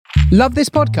Love this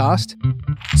podcast?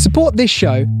 Support this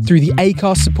show through the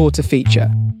Acast supporter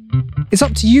feature. It's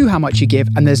up to you how much you give,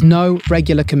 and there's no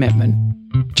regular commitment.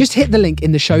 Just hit the link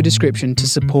in the show description to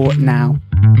support now.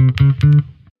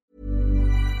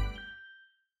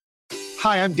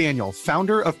 Hi, I'm Daniel,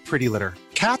 founder of Pretty Litter.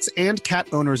 Cats and cat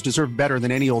owners deserve better than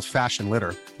any old-fashioned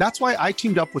litter. That's why I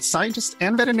teamed up with scientists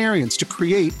and veterinarians to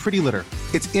create Pretty Litter.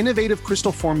 Its innovative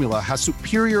crystal formula has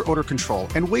superior odor control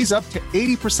and weighs up to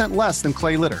 80% less than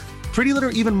clay litter. Pretty Litter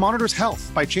even monitors health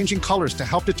by changing colors to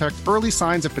help detect early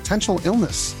signs of potential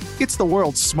illness. It's the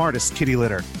world's smartest kitty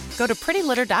litter. Go to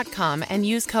prettylitter.com and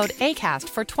use code ACAST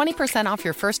for 20% off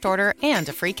your first order and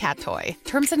a free cat toy.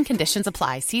 Terms and conditions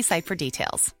apply. See site for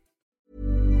details.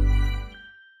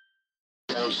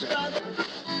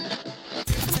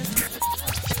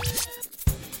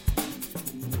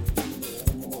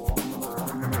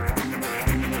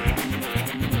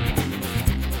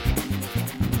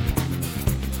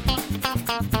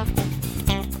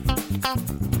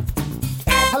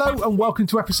 Hello and welcome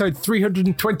to episode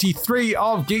 323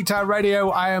 of Geektown Radio.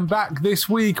 I am back this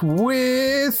week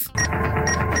with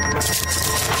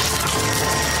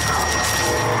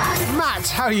Matt.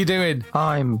 How are you doing?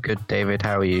 I'm good, David.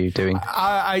 How are you doing?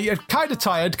 I'm kind of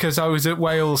tired because I was at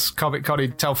Wales Comic Con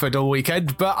in Telford all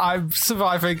weekend, but I'm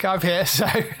surviving. I'm here. So,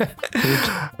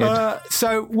 Good.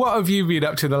 So what have you been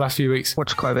up to the last few weeks?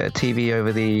 Watched quite a bit of TV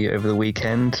over the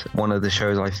weekend. One of the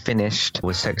shows I finished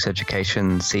was Sex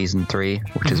Education Season 3,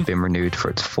 which has been renewed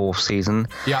for its 4th season.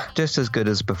 Yeah. Just as good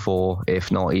as before,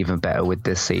 if not even better with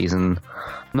this season.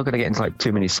 I'm not going to get into like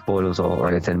too many spoilers or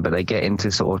anything, but they get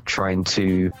into sort of trying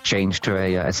to change to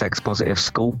a sex positive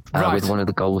school, Right. with one of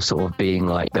the goals sort of being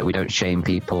like that we don't shame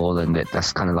people, and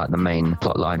that's kind of like the main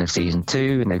plot line of season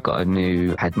 2. And they've got a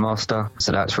new headmaster,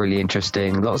 so that's really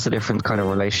interesting. Lots of different kind of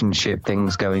relationship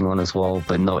things going on as well,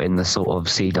 but not in the sort of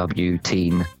CW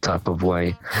teen type of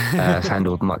way. It's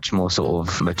handled much more sort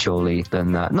of maturely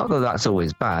than that. Not that that's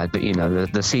always bad, but you know,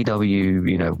 the CW,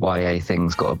 you know, YA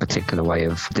thing's got a particular way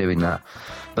of doing that.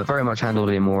 But very much handled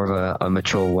in more of a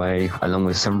mature way, along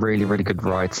with some really, really good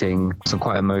writing, some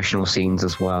quite emotional scenes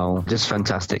as well. Just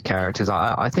fantastic characters.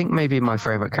 I think maybe my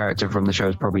favourite character from the show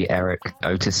is probably Eric,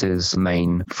 Otis's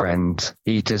main friend.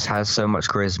 He just has so much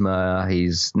charisma.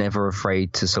 He's never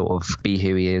afraid to sort of be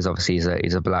who he is. Obviously,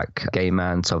 he's a black gay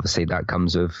man, so obviously that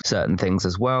comes with certain things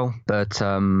as well. But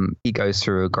he goes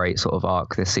through a great sort of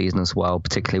arc this season as well,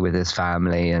 particularly with his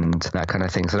family and that kind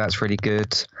of thing. So that's really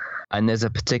good. And there's a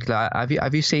particular.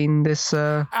 Have you seen this?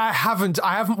 I haven't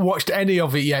watched any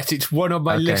of it yet. It's one on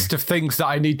my list of things that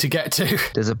I need to get to.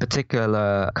 There's a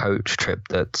particular coach trip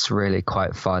that's really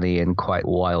quite funny and quite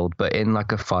wild, but in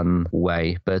like a fun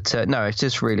way. But no, it's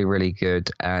just really, really good.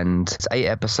 And it's 8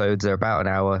 episodes. They're about an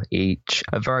hour each.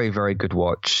 A very, very good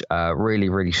watch. Really,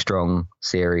 really strong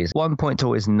series. One point to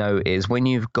always note is when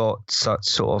you've got such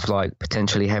sort of like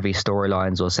potentially heavy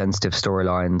storylines or sensitive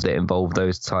storylines that involve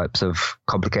those types of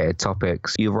complicated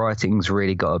topics, your writing's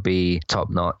really got to be top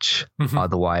notch.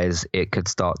 Otherwise it could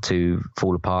start to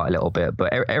fall apart a little bit.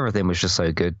 But everything was just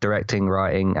so good. Directing,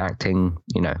 writing, acting,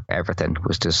 you know, everything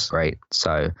was just great.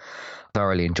 So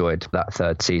thoroughly enjoyed that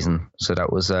 3rd season. So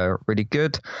that was really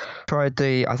good. Tried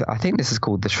I think this is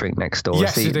called The Shrink Next Door.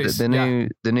 Yes, it is. The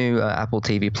new Apple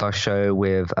TV Plus show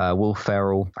with Will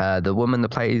Ferrell, the woman that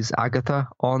plays Agatha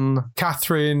on.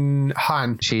 Catherine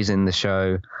Hahn. She's in the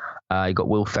show. You've got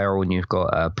Will Ferrell and you've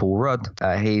got Paul Rudd.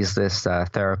 He's this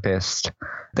therapist.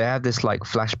 They have this like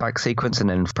flashback sequence and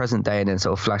then present day and then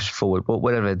sort of flash forward.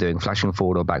 Whatever they're doing, flashing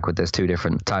forward or backward, there's 2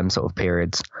 different time sort of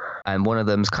periods. And one of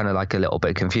them's kind of like a little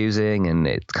bit confusing and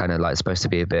it's kind of like supposed to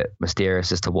be a bit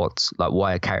mysterious as to what's like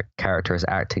why a character is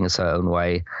acting a certain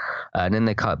way. And then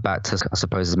they cut back to, I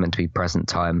suppose it's meant to be present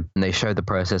time. And they show the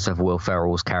process of Will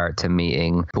Ferrell's character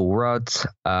meeting Paul Rudd.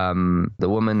 The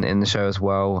woman in the show as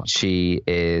well, she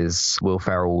is Will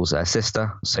Ferrell's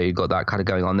sister. So you've got that kind of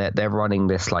going on there. They're running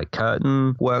this like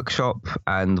curtain workshop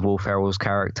and Will Ferrell's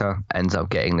character ends up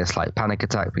getting this like panic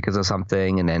attack because of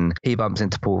something. And then he bumps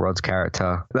into Paul Rudd's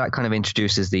character. That kind of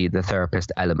introduces the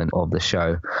therapist element of the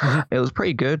show. It was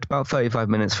pretty good. About 35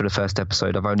 minutes for the first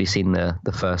episode. I've only seen the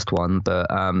first one, but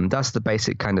that's the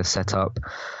basic kind of setup.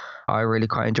 I really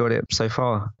quite enjoyed it so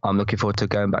far. I'm looking forward to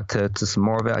going back to some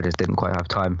more of it. I just didn't quite have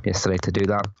time yesterday to do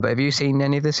that. But have you seen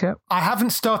any of this yet? I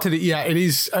haven't started it yet. It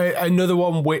is another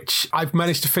one which I've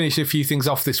managed to finish a few things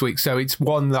off this week. So it's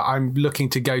one that I'm looking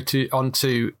to go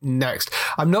onto next.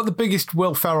 I'm not the biggest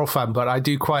Will Ferrell fan, but I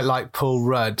do quite like Paul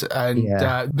Rudd. And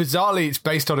bizarrely, it's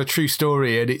based on a true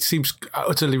story. And it seems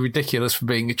utterly ridiculous for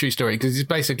being a true story because it's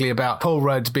basically about Paul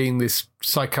Rudd being this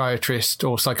psychiatrist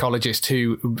or psychologist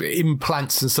who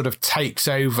implants and sort of takes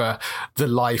over the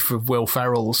life of Will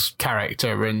Ferrell's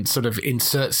character and sort of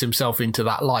inserts himself into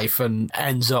that life and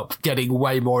ends up getting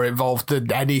way more involved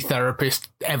than any therapist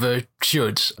ever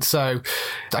should. So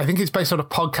I think it's based on a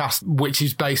podcast which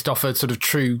is based off a sort of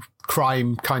true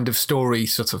crime kind of story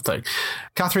sort of thing.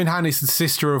 Catherine Hahn is the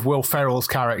sister of Will Ferrell's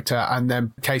character, and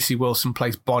then Casey Wilson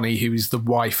plays Bonnie, who is the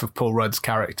wife of Paul Rudd's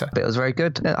character. It was very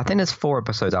good. I think there's 4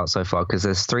 episodes out so far, because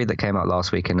there's 3 that came out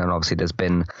last week, and then obviously there's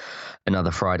been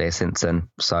another Friday since then.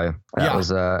 So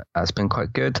that's been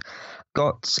quite good.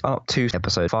 Got up to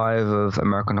episode 5 of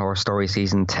American Horror Story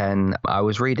season 10. I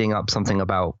was reading up something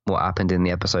about what happened in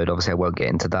the episode. Obviously, I won't get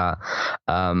into that.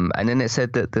 And then it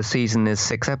said that the season is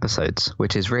 6 episodes,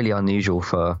 which is really unusual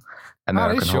for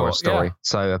American Horror Story. Yeah.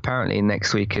 So apparently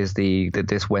next week is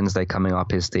this Wednesday coming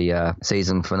up is the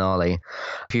season finale.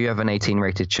 If you have an 18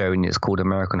 rated show and it's called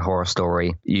American Horror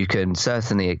Story, you can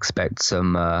certainly expect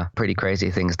some pretty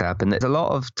crazy things to happen. There's a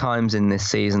lot of times in this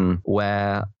season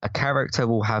where a character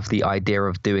will have the idea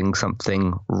of doing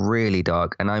something really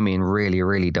dark, and I mean really,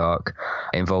 really dark,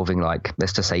 involving, like,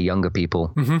 let's just say younger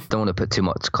people. Mm-hmm. Don't want to put too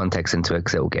much context into it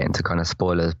because it will get into kind of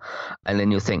spoilers. And then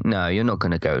you'll think, no, you're not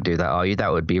going to go do that, are you?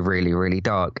 That would be really, really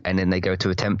dark. And then they go to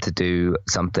attempt to do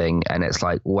something and it's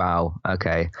like, wow,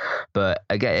 okay. But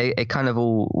again, it kind of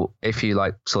all, if you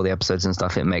like saw the episodes and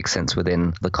stuff, it makes sense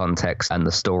within the context and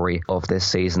the story of this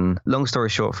season. Long story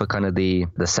short, for kind of the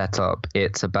setup,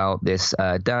 it's about this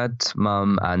dad,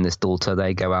 mum and this daughter.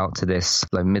 They go out to this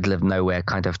like middle of nowhere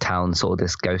kind of town, sort of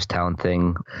this ghost town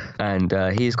thing, and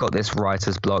he's got this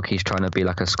writer's block. He's trying to be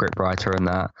like a script writer and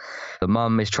that. The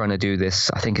mum is trying to do this,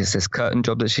 I think it's this curtain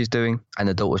job that she's doing, and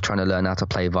the daughter's trying to learn how to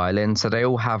play violin. So they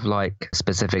all have like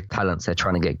specific talents they're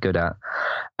trying to get good at.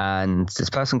 And this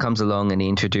person comes along and he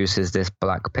introduces this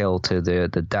black pill to the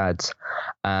dads.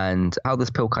 And how this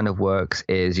pill kind of works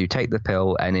is you take the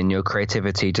pill and then your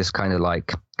creativity just kind of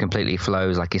like completely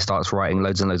flows. Like he starts writing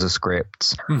loads and loads of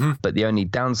scripts. Mm-hmm. But the only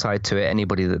downside to it,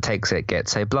 anybody that takes it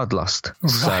gets a bloodlust.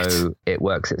 Right. So it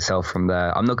works itself from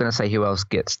there. I'm not going to say who else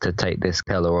gets to take this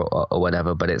pill or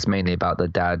whatever, but it's mainly about the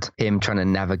dad, him trying to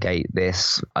navigate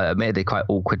this admittedly quite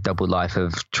awkward double life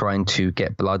of trying to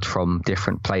get blood from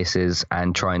different places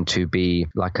and trying to be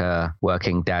like a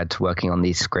working dad working on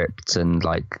these scripts. And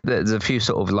like there's a few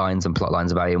sort of lines and plot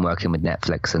lines about him working with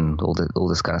Netflix and all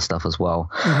this kind of stuff as well.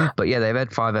 Mm-hmm. But yeah, they've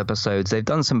had 5 episodes. They've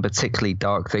done some particularly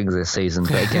dark things this season,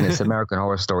 but again, it's American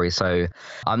Horror Story, so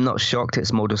I'm not shocked.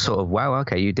 It's more just sort of, wow,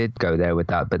 okay, you did go there with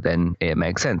that, but then it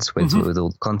makes sense with all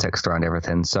the context around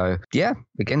everything. So yeah,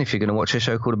 again, if you're going to watch a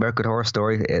show called American Horror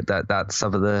Story, that's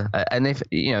some of the and if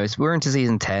you know, we're into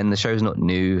season 10, the show's not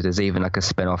new. There's even like a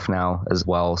spin-off now as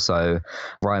well, so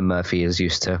Ryan Murphy is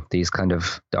used to these kind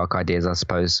of dark ideas, I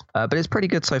suppose, but it's pretty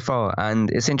good so far, and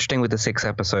it's interesting with the 6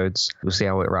 episodes. We'll see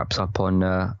how it wraps up on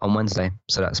Wednesday,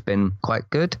 so that's been quite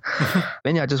good.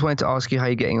 Then yeah, I just wanted to ask you how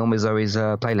you're getting on with Zoe's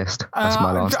playlist. That's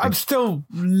my last thing. I'm still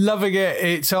loving it.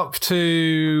 It's up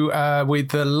to with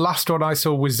the last one I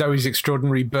saw was Zoe's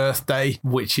Extraordinary Birthday,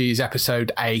 which is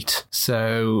episode 8,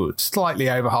 so slightly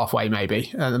over halfway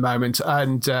maybe at the moment,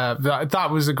 and that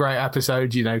was a great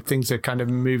episode. You know, things are kind of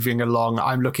moving along.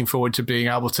 I'm looking forward to being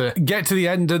able to get to the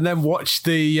end and then watch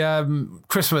the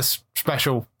Christmas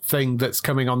special thing that's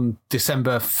coming on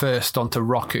December 1st onto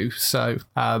Roku. So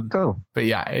cool. But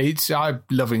yeah, I'm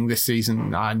loving this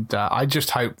season, and I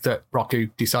just hope that Roku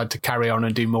decide to carry on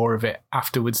and do more of it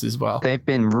afterwards as well. They've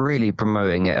been really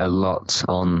promoting it a lot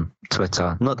on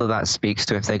Twitter. Not that speaks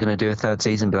to if they're going to do a 3rd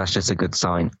season, but that's just a good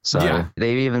sign. So yeah.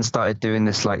 They've even started doing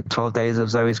this like 12 days of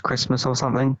Zoe's Christmas or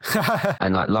something.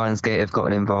 And like Lionsgate have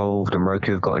gotten involved and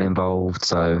Roku have gotten involved.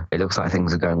 So it looks like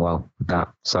things are going well with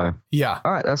that. So yeah.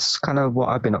 All right, that's kind of what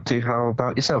I've been up to. How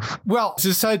about yourself? Well, as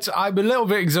I said, I'm a little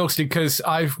bit exhausted because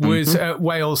I was at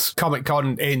Wales Comic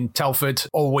Con in Telford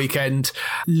all weekend.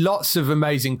 Lots of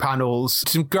amazing panels,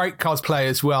 some great cosplay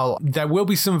as well. There will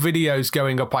be some videos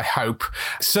going up, I hope.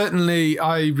 Certainly,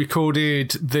 I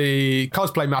recorded the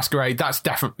cosplay masquerade. That's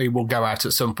definitely will go out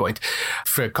at some point.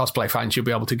 For cosplay fans, you'll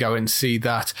be able to go and see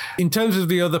that. In terms of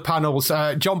the other panels,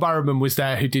 John Barrowman was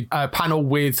there, who did a panel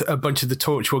with a bunch of the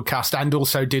Torchwood cast and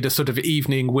also did a sort of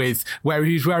evening with where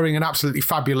he was wearing an absolutely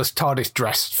fabulous TARDIS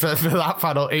dress for that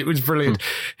panel. It was brilliant.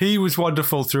 He was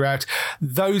wonderful throughout.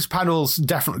 Those panels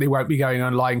definitely won't be going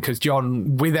online because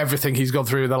John, with everything he's gone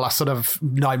through the last sort of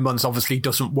 9 months, obviously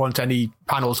doesn't want any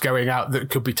panels going out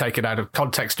that could be taken taken out of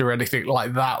context or anything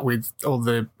like that with all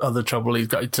the other trouble he's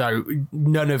got. So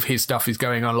none of his stuff is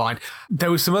going online. There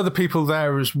were some other people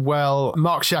there as well.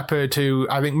 Mark Sheppard, who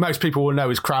I think most people will know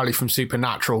as Crowley from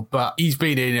Supernatural, but he's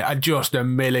been in just a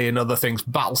million other things.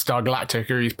 Battlestar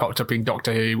Galactica, he's popped up in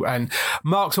Doctor Who, and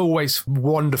Mark's always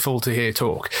wonderful to hear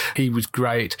talk. He was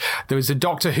great. There was a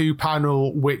Doctor Who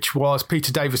panel, which was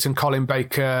Peter Davison, Colin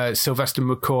Baker, Sylvester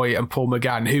McCoy, and Paul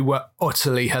McGann, who were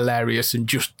utterly hilarious and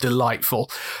just delightful.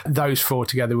 Those four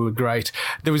together were great.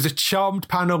 There was a Charmed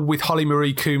panel with Holly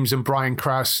Marie Coombs and Brian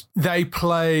Krause. They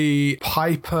play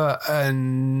Piper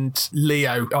and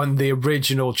Leo on the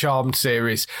original Charmed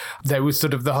series. They were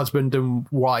sort of the husband and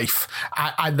wife,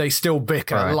 and they still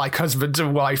bicker like husband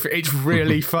and wife. It's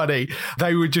really funny.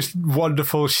 They were just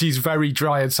wonderful. She's very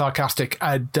dry and sarcastic,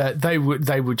 and they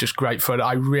were just great fun.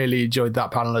 I really enjoyed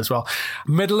that panel as well.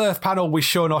 Middle Earth panel with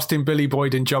Sean Austin, Billy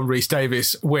Boyd, and John Rhys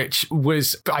Davis, which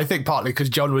was, I think, partly because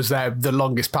John was there the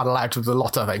longest panel out of the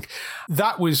lot. I think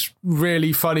that was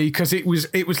really funny because it was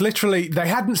literally they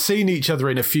hadn't seen each other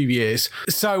in a few years,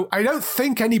 so I don't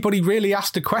think anybody really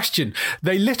asked a question.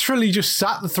 They literally just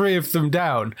sat the three of them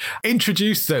down,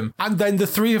 introduced them, and then the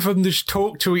three of them just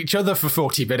talked to each other for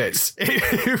 40 minutes.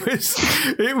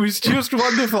 It was just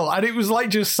wonderful, and it was like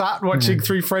just sat watching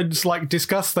three friends like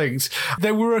discuss things.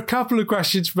 There were a couple of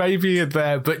questions maybe in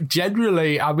there, but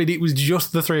generally, I mean, it was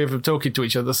just the three of them talking to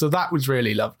each other, so that was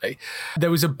really lovely.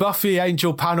 There was a Buffy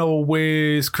Angel panel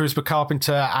with Charisma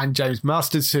Carpenter and James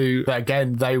Masters, who,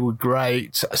 again, they were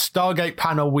great. A Stargate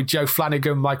panel with Joe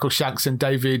Flanagan, Michael Shanks, and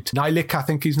David Nylik, I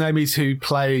think his name is, who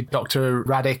played Dr.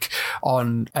 Raddick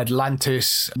on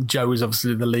Atlantis. Joe was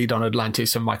obviously the lead on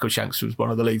Atlantis, and Michael Shanks was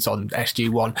one of the leads on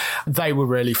SG-1. They were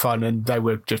really fun, and they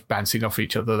were just bouncing off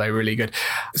each other. They were really good.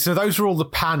 So those were all the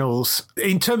panels.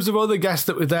 In terms of other guests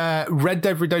that were there, Red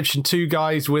Dead Redemption 2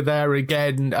 guys were there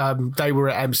again. They were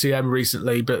at MCM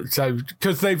recently, but so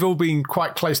because they've all been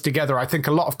quite close together, I think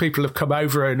a lot of people have come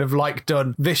over and have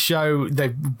done this show.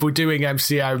 They were doing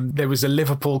MCM. There was a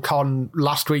Liverpool con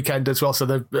last weekend as well,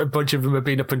 so a bunch of them have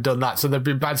been up and done that. So they've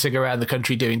been bouncing around the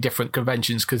country doing different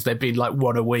conventions because they've been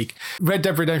one a week. Red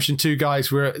Dead Redemption 2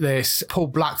 guys were at this. Paul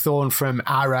Blackthorne from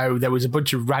Arrow. There was a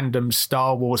bunch of random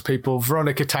Star Wars people.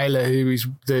 Veronica Taylor, who is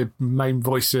the main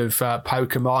voice of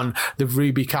Pokemon. The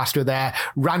Ruby cast were there.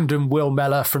 Random Will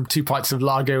Mellor from Two Pints of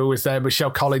Lager was there.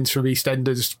 Michelle Collins from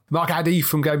EastEnders. Mark Addy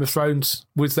from Game of Thrones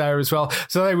was there as well.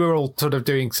 So they were all sort of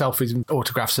doing selfies and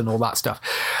autographs and all that stuff.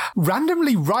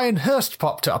 Randomly, Ryan Hurst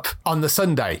popped up on the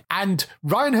Sunday, and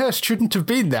Ryan Hurst shouldn't have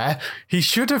been there. He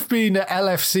should have been at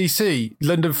LFCC,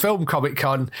 London Film Comic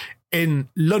Con in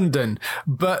London,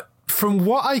 but from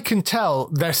what I can tell,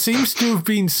 there seems to have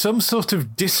been some sort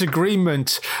of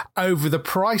disagreement over the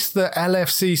price that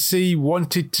LFCC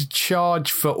wanted to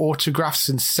charge for autographs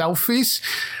and selfies.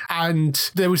 And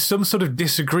there was some sort of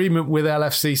disagreement with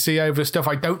LFCC over stuff.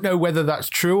 I don't know whether that's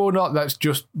true or not. That's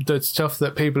just the stuff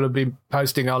that people have been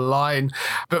posting online.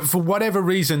 But for whatever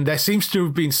reason, there seems to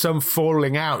have been some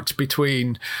falling out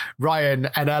between Ryan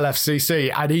and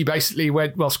LFCC. And he basically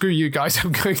went, well, screw you guys,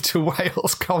 I'm going to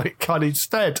Wales Comic Con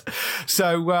instead.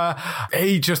 So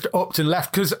he just upped and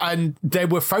left and there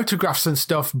were photographs and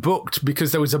stuff booked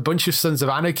because there was a bunch of Sons of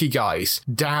Anarchy guys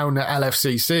down at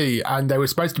LFCC, and there were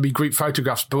supposed to be group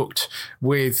photographs booked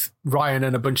with Ryan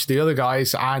and a bunch of the other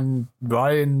guys, and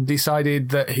Ryan decided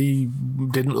that he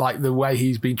didn't like the way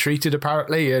he's been treated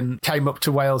apparently and came up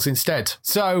to Wales instead.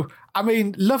 So I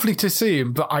mean, lovely to see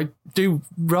him, but I do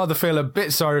rather feel a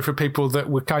bit sorry for people that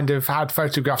were kind of had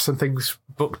photographs and things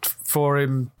booked for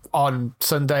him on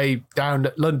Sunday down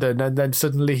at London, and then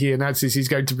suddenly he announces he's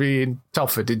going to be in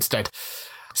Telford instead.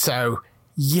 So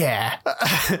yeah,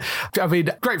 I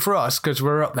mean, great for us because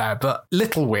we're up there, but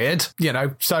little weird,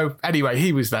 So anyway,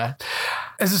 he was there.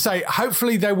 As I say,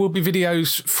 hopefully there will be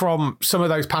videos from some of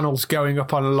those panels going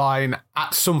up online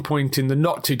at some point in the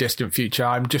not too distant future.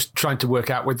 I'm just trying to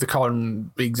work out with the con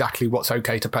exactly what's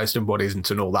okay to post and what isn't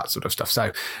and all that sort of stuff.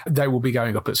 So they will be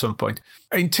going up at some point.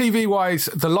 In TV wise,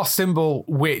 The Lost Symbol,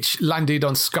 which landed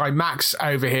on Sky Max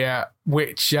over here,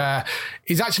 which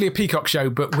is actually a Peacock show,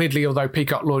 but weirdly, although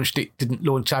Peacock launched, it didn't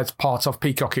launch as part of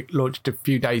Peacock. It launched a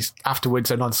few days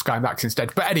afterwards and on Sky Max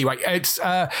instead. But anyway, it's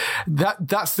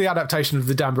that's the adaptation of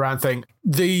the Dan Brown thing.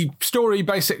 The story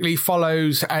basically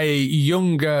follows a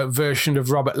younger version of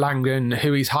Robert Langdon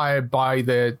who is hired by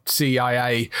the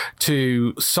CIA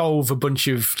to solve a bunch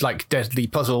of like deadly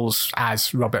puzzles,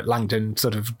 as Robert Langdon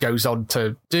sort of goes on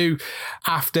to do,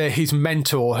 after his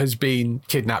mentor has been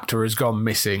kidnapped or has gone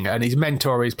missing. And his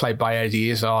mentor is played by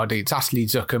Eddie Izzard. It's Ashley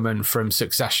Zuckerman from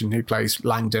Succession who plays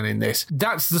Langdon in this.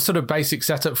 That's the sort of basic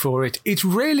setup for it. It's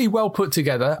really well put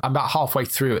together. I'm about halfway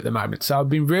through at the moment, so I've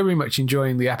been very much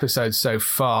enjoying the episodes so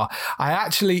far. I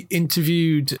actually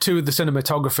interviewed two of the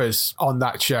cinematographers on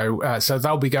that show, so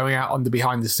they'll be going out on the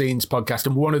Behind the Scenes podcast,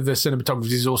 and one of the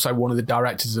cinematographers is also one of the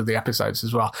directors of the episodes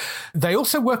as well. They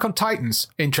also work on Titans,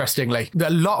 interestingly. A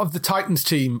lot of the Titans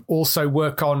team also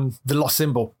work on The Lost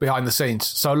Symbol behind the scenes,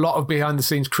 so a lot of behind the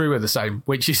scenes crew are the same,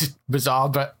 which is bizarre,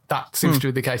 but that seems to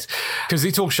be the case, because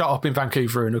it's all shot up in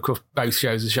Vancouver, and of course both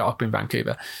shows are shot up in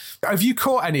Vancouver. Have you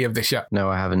caught any of this yet? No,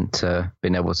 I haven't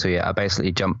been able to yet. I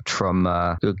basically jumped from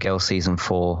Good Girl season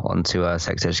 4 onto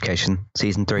Sex Education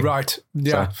season 3. Right,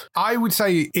 yeah. So I would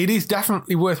say it is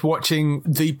definitely worth watching.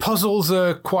 The puzzles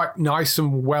are quite nice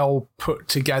and well put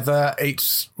together.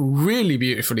 It's really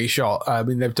beautifully shot. I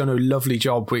mean, they've done a lovely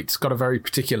job. It's got a very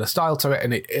particular style to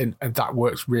it, and that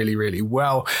works really, really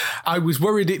well. I was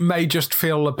worried it may just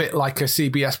feel a bit like a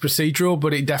CBS procedural,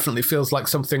 but it definitely feels like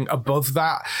something above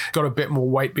that. Got a bit more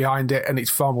weight behind it, and it's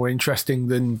far more interesting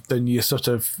than your sort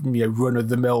of, you know,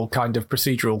 run-of-the-mill kind of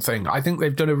procedural thing. I think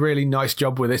they've done a really nice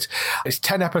job with it. It's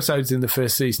 10 episodes in the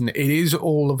first season. It is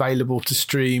all available to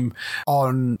stream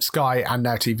on Sky and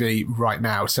Now TV right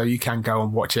now, so you can go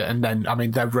and watch it. And then, I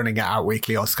mean, they're running it out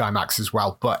weekly on Sky Max as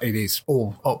well, but it is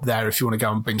all up there if you want to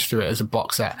go and binge through it as a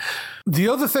box set. The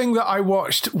other thing that I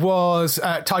watched was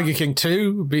Tiger King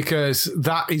 2, because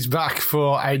that is back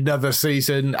for another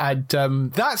season, and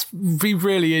that's been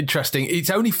really interesting. It's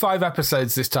only 5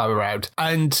 episodes this time around,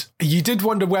 and you did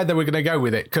wonder where they were going to go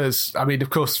with it, because, I mean, of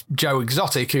course, Joe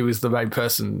Exotic, who is the main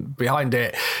person behind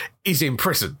it, is in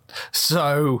prison.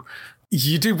 So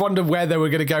you do wonder where they were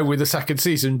going to go with the second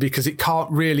season, because it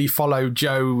can't really follow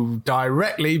Joe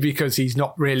directly because he's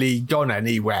not really gone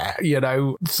anywhere, you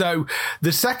know. So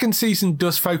the second season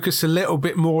does focus a little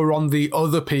bit more on the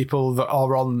other people that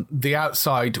are on the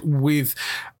outside, with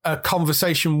a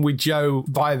conversation with Joe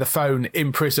via the phone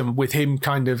in prison, with him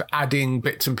kind of adding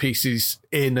bits and pieces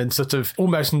in and sort of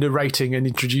almost narrating and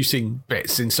introducing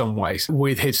bits in some ways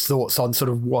with his thoughts on sort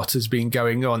of what has been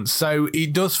going on. So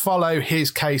it does follow his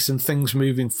case and things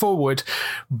moving forward,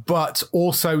 but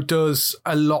also does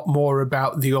a lot more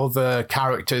about the other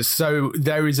characters. So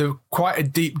there is quite a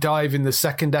deep dive in the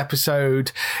second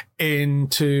episode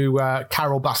into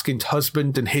Carol Baskin's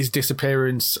husband and his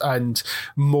disappearance, and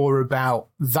more about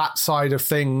that side of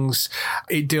things.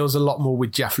 It deals a lot more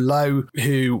with Jeff Lowe,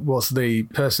 who was the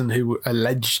person who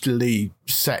allegedly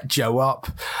set Joe up.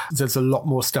 There's a lot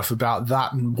more stuff about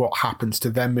that and what happens to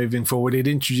them moving forward. It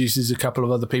introduces a couple of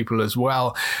other people as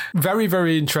well. Very,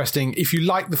 very interesting. If you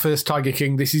like the first Tiger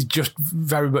King, this is just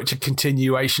very much a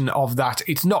continuation of that.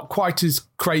 It's not quite as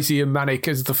crazy and manic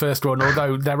as the first one,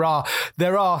 although there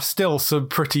are still some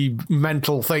pretty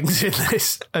mental things in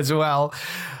this as well.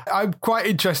 I'm quite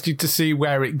interested to see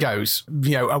where it goes,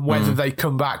 you know, and whether they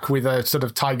come back with a sort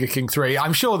of Tiger King 3.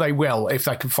 I'm sure they will, if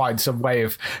they can find some way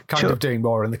of kind of doing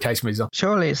more in the case moves on.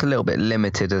 Surely it's a little bit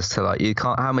limited as to, like, you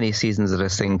can't, how many seasons of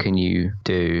this thing can you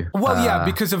do? Well, yeah,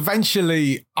 because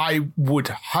eventually I would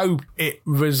hope it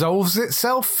resolves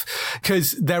itself,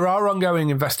 because there are ongoing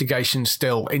investigations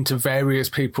still into various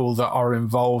people that are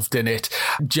involved in it.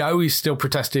 Joe is still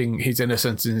protesting his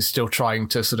innocence and is still trying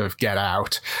to sort of get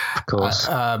out. Of course.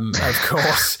 Of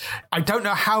course. I don't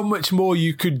know how much more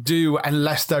you could do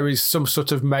unless there is some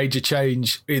sort of major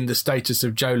change in the status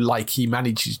of Joe, like he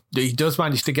does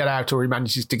manage to get out, or he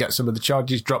manages to get some of the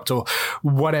charges dropped, or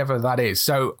whatever that is.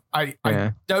 So I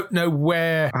don't know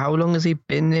where. How long has he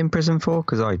been in prison for?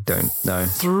 Because I don't know.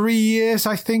 3 years,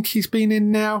 I think he's been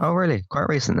in now. Oh, really? Quite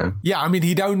recent then. Yeah, I mean,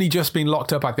 he'd only just been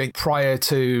locked up, I think, prior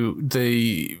to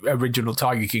the original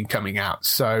Tiger King coming out.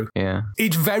 So yeah,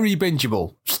 it's very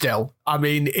bingeable still. I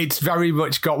mean, it's very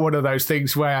much got one of those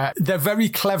things where they're very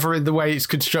clever in the way it's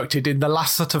constructed. In the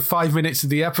last sort of 5 minutes of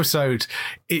the episode,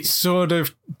 it sort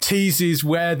of teases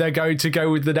where they're going to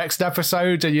go with the next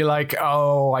episode, and you're like,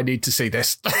 oh, I need to see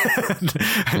this.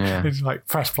 It's like,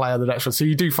 press play on the next one. So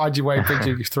you do find your way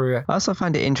binging through it. I also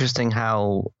find it interesting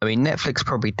how, I mean, Netflix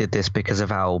probably did this because of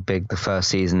how big the first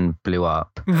season blew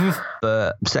up. Mm-hmm.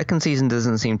 But second season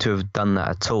doesn't seem to have done that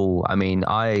at all. I mean,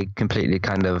 I completely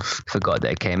kind of forgot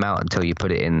that it came out until until you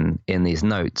put it in these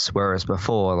notes. Whereas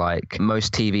before, like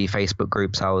most TV Facebook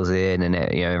groups I was in and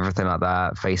it, everything like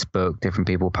that, Facebook, different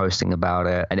people posting about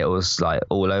it, and it was like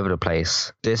all over the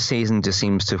place. This season just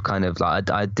seems to have kind of like,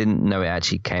 I didn't know it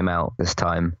actually came out this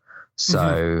time.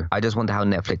 So I just wonder how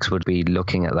Netflix would be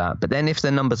looking at that. But then if the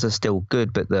numbers are still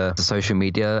good, but the social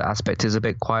media aspect is a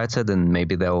bit quieter, then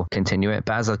maybe they'll continue it.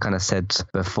 But as I kind of said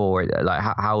before, like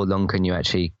how long can you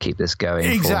actually keep this going?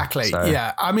 Exactly. For? So,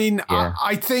 yeah. I mean, yeah.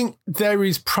 I think there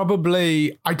is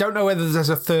probably, I don't know whether there's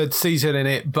a third season in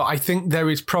it, but I think there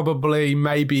is probably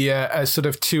maybe a sort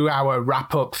of 2-hour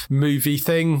wrap-up movie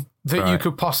thing that you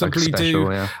could possibly special,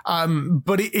 do. Yeah.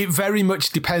 But it very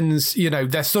much depends,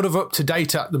 they're sort of up to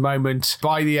date at the moment.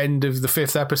 By the end of the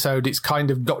 5th episode, it's kind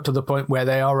of got to the point where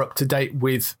they are up to date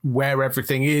with where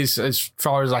everything is, as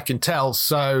far as I can tell.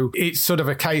 So it's sort of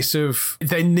a case of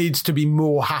there needs to be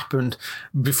more happen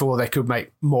before they could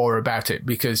make more about it,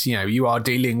 because, you are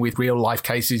dealing with real life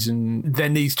cases and there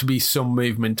needs to be some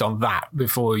movement on that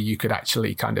before you could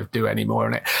actually kind of do any more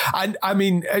on it. And I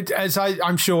mean, as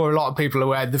I'm sure a lot of people are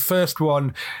aware, the first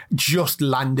one just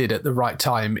landed at the right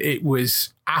time. It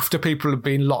was after people had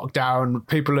been locked down,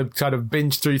 people had kind of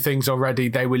binged through things already.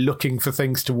 They were looking for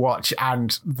things to watch,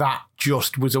 and that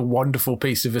just was a wonderful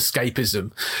piece of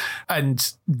escapism.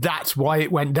 And that's why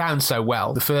it went down so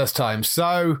well the first time.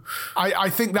 So I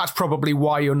think that's probably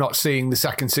why you're not seeing the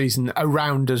second season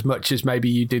around as much as maybe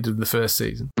you did in the first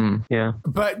season. Yeah.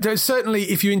 But there's certainly,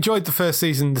 if you enjoyed the first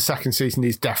season, the second season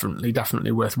is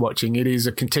definitely worth watching. It is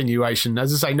a continuation.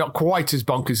 As I say, not quite as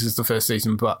bonkers as the first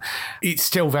season, but it's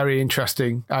still very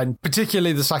interesting. And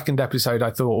particularly the second episode,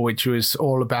 I thought, which was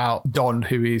all about Don,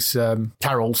 who is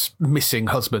Carol's missing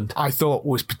husband, I thought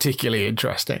was particularly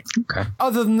interesting. Okay.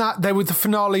 Other than that, there were the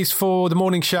finales for The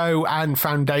Morning Show and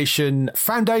Foundation.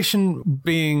 Foundation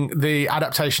being the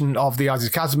adaptation of the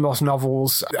Isaac Asimov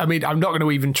novels. I mean, I'm not going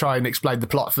to even try and explain the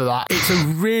plot for that. It's a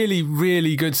really,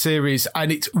 really good series,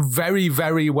 and it's very,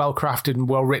 very well crafted and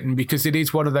well written, because it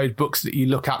is one of those books that you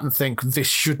look at and think this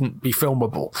shouldn't be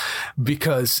filmable,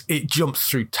 because it jumps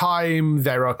through time.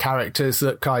 There are characters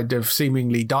that kind of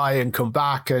seemingly die and come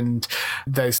back, and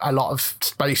there's a lot of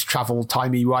space travel,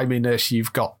 timey-wiminess.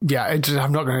 You've got,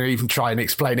 I'm not going to even try and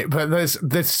explain it, but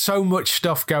there's so much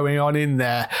stuff going on in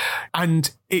there,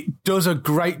 and it does a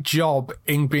great job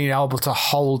in being able to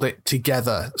hold it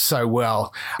together so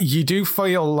well. You do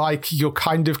feel like you're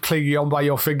kind of clinging on by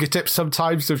your fingertips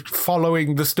sometimes of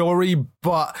following the story,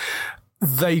 but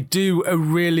they do a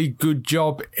really good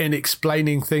job in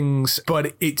explaining things,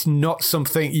 but it's not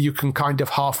something you can kind of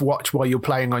half watch while you're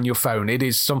playing on your phone. It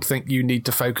is something you need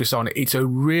to focus on. It's a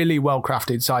really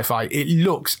well-crafted sci-fi. It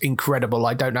looks incredible.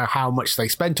 I don't know how much they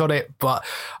spent on it, but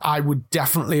I would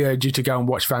definitely urge you to go and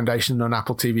watch Foundation on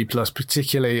Apple TV+,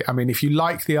 particularly. I mean, if you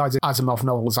like the Isaac Asimov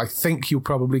novels, I think you're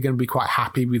probably going to be quite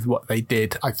happy with what they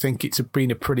did. I think it's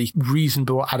been a pretty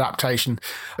reasonable adaptation.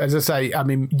 As I say, I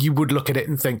mean, you would look at it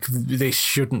and think this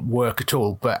shouldn't work at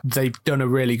all, but they've done a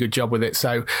really good job with it.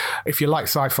 So if you like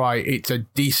sci-fi, it's a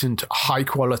decent, high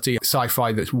quality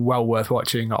sci-fi that's well worth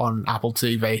watching on Apple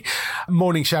TV.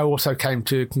 Morning Show also came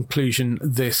to a conclusion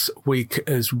this week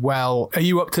as well. Are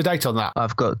you up to date on that?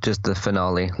 I've got just the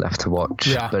finale left to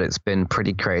watch, but it's been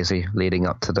pretty crazy leading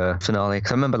up to the finale.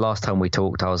 Because I remember last time we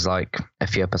talked, I was like a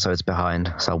few episodes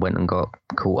behind, so I went and got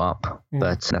caught up.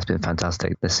 But that's been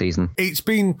fantastic this season. It's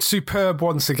been superb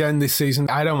once again this season.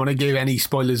 I don't want to give any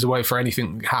spoilers away for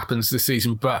anything that happens this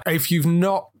season, but if you've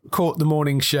not caught The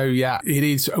Morning Show yet, it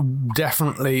is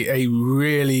definitely a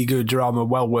really good drama,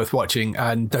 well worth watching,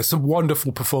 and there's some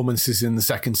wonderful performances in the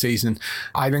second season.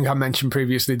 I think I mentioned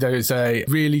previously there's a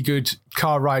really good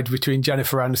car ride between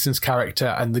Jennifer Aniston's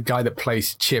character and the guy that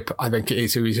plays Chip, I think it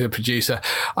is, who is a producer,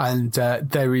 and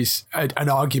there is an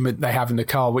argument they have in the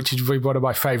car, which is really one of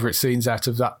my favourite scenes out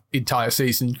of that entire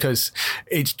season, because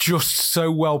it's just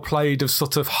so well played, of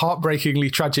sort of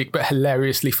heartbreakingly tragic but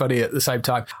hilariously funny at the same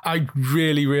time. I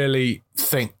really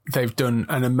think they've done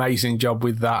an amazing job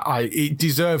with that. It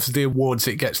deserves the awards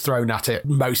it gets thrown at it,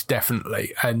 most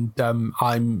definitely, and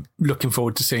I'm looking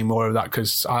forward to seeing more of that,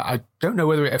 because I don't know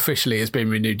whether it officially has been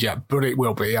renewed yet, but it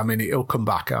will be. I mean, it'll come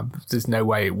back. There's no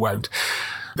way it won't.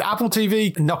 The Apple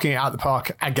TV knocking it out of the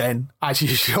park again, as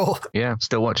usual. Yeah,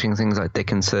 still watching things like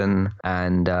Dickinson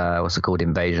and what's it called,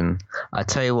 Invasion. I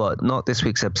tell you what, not this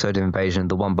week's episode of Invasion,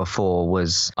 the one before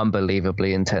was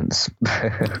unbelievably intense.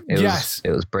 It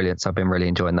was brilliant. So I've been really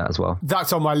enjoying that as well.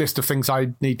 That's on my list of things I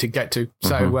need to get to.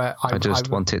 So I just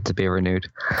want it to be renewed.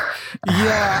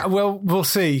 Yeah, well, we'll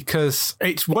see, because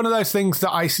it's one of those things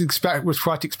that I suspect was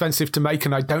quite expensive to make,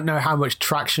 and I don't know how much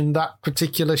traction that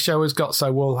particular show has got.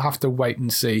 So we'll have to wait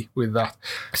and see. see with that.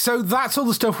 So that's all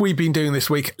the stuff we've been doing this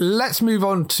week. Let's move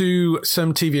on to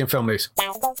some TV and film news.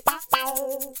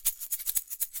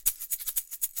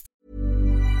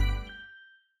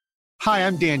 Hi,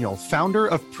 I'm Daniel, founder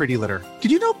of Pretty Litter.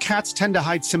 Did you know cats tend to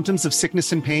hide symptoms of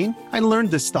sickness and pain? I learned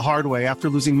this the hard way after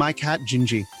losing my cat,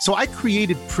 Gingy. So I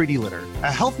created Pretty Litter,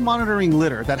 a health monitoring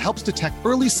litter that helps detect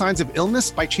early signs of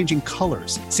illness by changing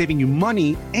colors, saving you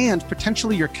money and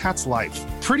potentially your cat's life.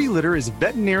 Pretty Litter is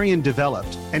veterinarian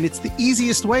developed, and it's the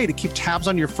easiest way to keep tabs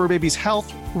on your fur baby's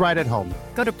health right at home.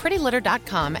 Go to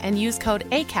prettylitter.com and use code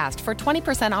ACAST for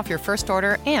 20% off your first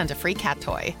order and a free cat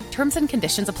toy. Terms and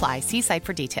conditions apply. See site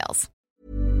for details.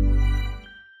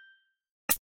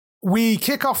 We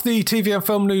kick off the TV and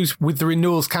film news with the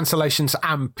renewals, cancellations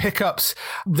and pickups.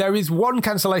 There is one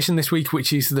cancellation this week,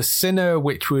 which is The Sinner,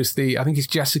 which was I think it's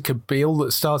Jessica Biel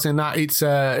that stars in that. It's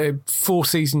a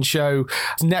 4-season show.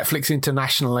 It's Netflix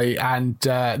internationally, and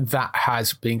that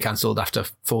has been cancelled after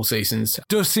 4 seasons.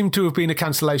 Does seem to have been a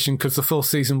cancellation because the 4th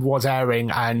season was airing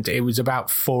and it was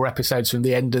about 4 episodes from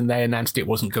the end and they announced it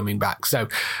wasn't coming back. So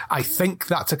I think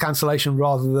that's a cancellation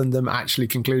rather than them actually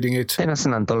concluding it. I think that's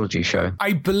an anthology show.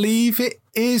 I believe it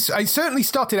is. I certainly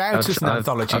started out as an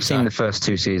anthology. I've seen the first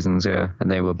 2 seasons, yeah,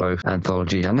 and they were both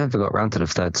anthology. I never got around to the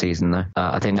 3rd season, though.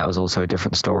 I think that was also a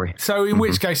different story. So in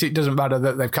which case it doesn't matter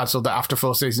that they've cancelled it after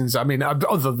 4 seasons. I mean,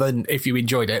 other than if you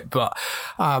enjoyed it, but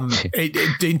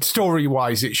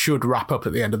story-wise, it should wrap up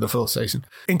at the end of the 4th season.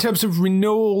 In terms of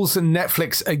renewals and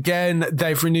Netflix, again,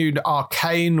 they've renewed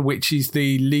Arcane, which is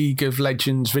the League of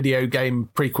Legends video game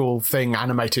prequel thing,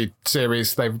 animated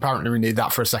series. They've apparently renewed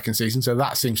that for a 2nd season, so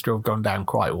that seems to have gone down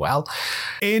quite well.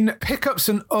 In pickups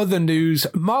and other news,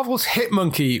 Marvel's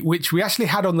Hitmonkey, which we actually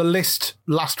had on the list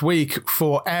last week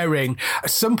for airing, at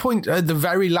some point at the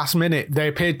very last minute, they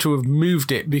appeared to have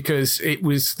moved it because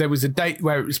there was a date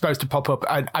where it was supposed to pop up,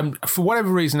 and for whatever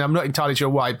reason, I'm not entirely sure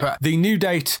why, but the new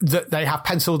date that they have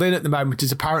penciled in at the moment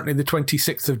is apparently the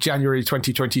 26th of January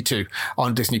 2022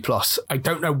 on Disney Plus. I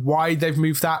don't know why they've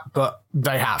moved that, but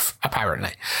they have,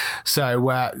 apparently. So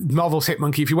Marvel's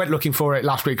Hitmonkey, if you went looking for it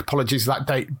last week, apologies, that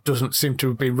date doesn't seem to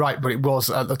have been right, but it was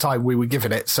at the time we were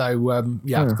given it. So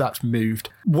that's moved.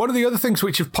 One of the other things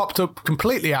which have popped up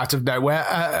completely out of nowhere,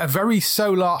 a very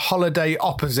solar holiday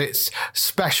opposites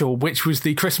special, which was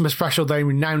the Christmas special they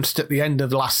announced at the end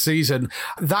of last season.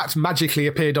 That magically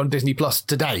appeared on Disney Plus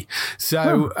today.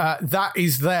 So that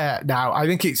is there now. I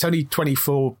think it's only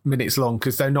 24 minutes long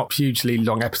because they're not hugely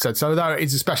long episodes. So although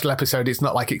it's a special episode, it's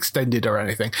not like extended or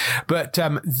anything. But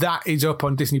that is up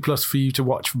on Disney Plus for you to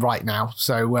watch right now.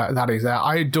 So that is there.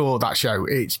 I adore that show.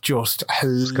 It's just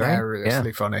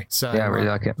hilariously funny. So yeah, I really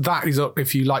like it. That is up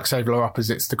if you like solar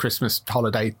opposites. The Christmas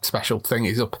holiday special thing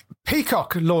is up.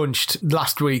 Peacock launched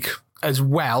last week as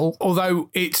well, although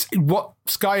it's what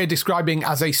Sky are describing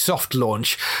as a soft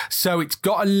launch. So it's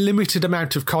got a limited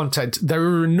amount of content. There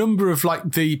are a number of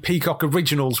like the Peacock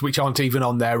originals which aren't even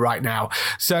on there right now.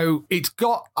 So it's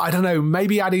got, I don't know,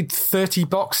 maybe added 30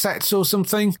 box sets or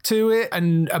something to it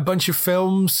and a bunch of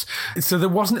films. So there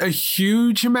wasn't a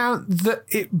huge amount that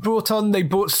it brought on. They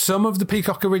brought some of the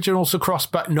Peacock originals across,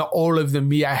 but not all of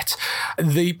them yet.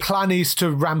 The plan is to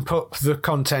ramp up the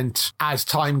content as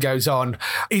time goes on.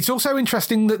 It's also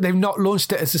interesting that they've not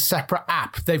launched it as a separate app.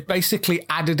 They've basically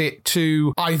added it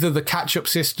to either the catch-up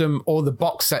system or the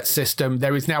box set system.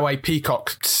 There is now a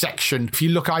Peacock section. If you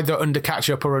look either under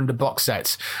catch-up or under box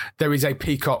sets, there is a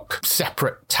Peacock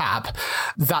separate tab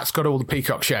that's got all the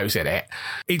Peacock shows in it.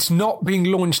 It's not being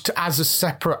launched as a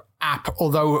separate app,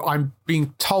 although I'm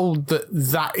being told that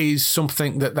that is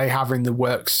something that they have in the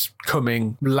works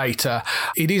coming later.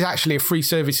 It is actually a free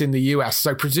service in the US,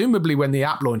 so presumably when the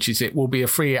app launches, it will be a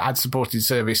free ad-supported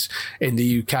service in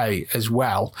the UK as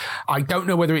well. I don't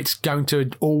know whether it's going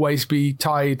to always be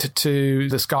tied to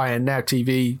the Sky and Now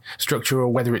TV structure or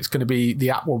whether it's going to be, the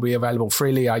app will be available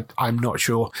freely. I'm not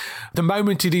sure. At the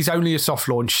moment, it is only a soft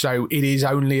launch, so it is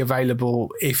only available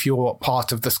if you're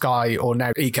part of the Sky or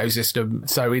Now ecosystem,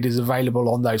 so it is available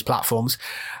on those platforms.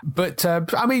 But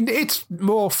I mean, it's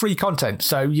more free content,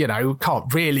 so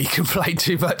can't really complain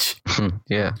too much.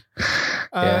 Yeah.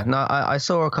 No, I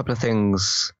saw a couple of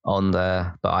things on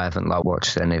there, but I haven't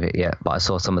watched any of it yet. But I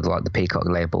saw some of the Peacock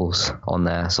labels on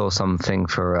there. I saw something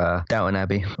for Downton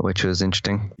Abbey, which was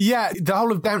interesting. Yeah, the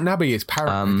whole of Downton Abbey is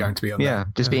apparently going to be on there. Yeah,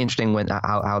 just be interesting with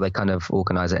how they kind of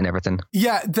organise it and everything.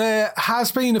 Yeah, there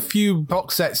has been a few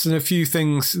box sets and a few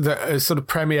things that are sort of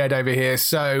premiered over here.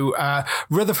 So So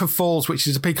Rutherford Falls, which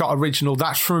is a Peacock original,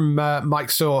 that's from Mike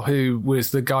Saw, who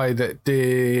was the guy that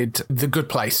did The Good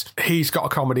Place. He's got a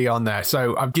comedy on there.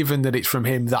 So I've given that it's from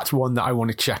him. That's one that I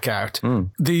want to check out.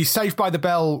 The Saved by the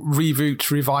Bell reboot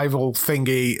revival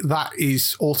thingy, that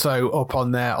is also up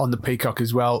on there on the Peacock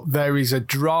as well. There is a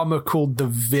drama called The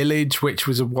Village, which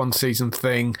was a one-season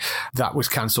thing that was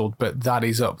cancelled, but that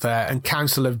is up there. And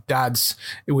Council of Dads,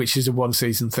 which is a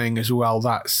one-season thing as well,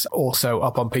 that's also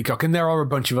up on Peacock. And there are a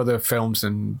bunch of other films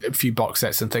and a few box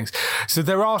sets and things. So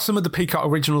there are some of the Peacock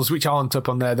originals which aren't up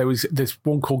on there. There was this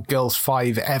one called Girls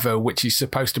 5 Ever, which is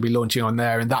supposed to be launching on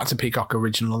there, and that's a Peacock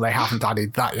original. They haven't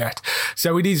added that yet.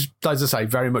 So it is, as I say,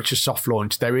 very much a soft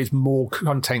launch. There is more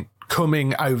content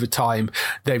coming over time.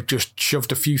 They've just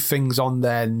shoved a few things on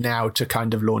there now to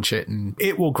kind of launch it, and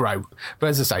it will grow. But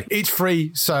as I say, it's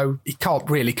free, so you can't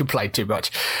really complain too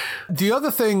much. The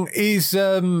other thing is,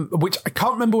 which I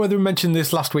can't remember whether we mentioned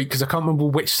this last week, because I can't remember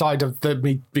which side of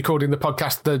me recording the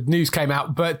podcast the news came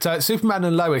out, but Superman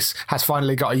and Lois has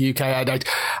finally got a UK air date.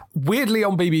 Weirdly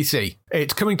on BBC.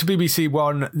 It's coming to BBC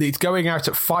One. It's going out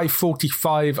at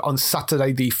 5:45 on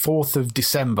Saturday, the 4th of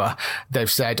December,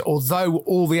 they've said, although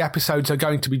all the episodes are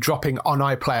going to be dropping on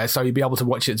iPlayer, so you'll be able to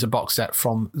watch it as a box set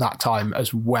from that time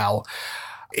as well.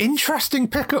 Interesting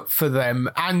pickup for them,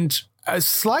 and a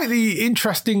slightly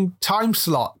interesting time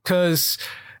slot, because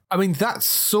I mean, that's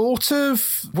sort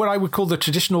of what I would call the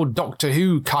traditional Doctor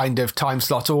Who kind of time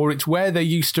slot, or it's where they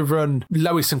used to run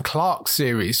Lois and Clark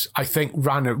series, I think,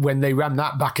 when they ran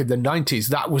that back in the 90s.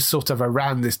 That was sort of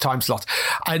around this time slot.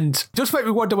 And just made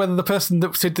me wonder whether the person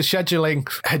that did the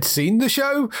scheduling had seen the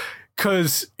show,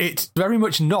 because it's very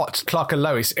much not Clark and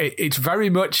Lois. It's very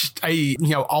much a,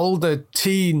 older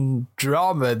teen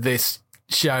drama, this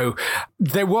show.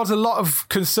 There was a lot of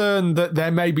concern that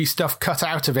there may be stuff cut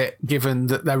out of it, given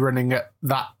that they're running at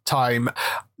that time.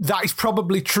 That is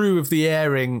probably true of the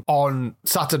airing on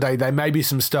Saturday. There may be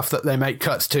some stuff that they make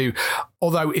cuts to.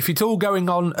 Although, if it's all going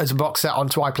on as a box set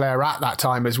onto iPlayer at that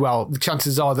time as well, the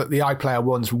chances are that the iPlayer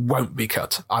ones won't be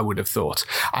cut, I would have thought.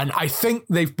 And I think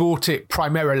they've bought it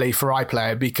primarily for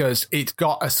iPlayer because it's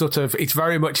got a sort of, it's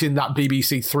very much in that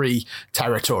BBC Three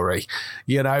territory,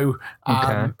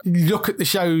 Okay. Look at the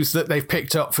shows that they've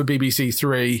picked up for BBC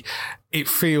Three. It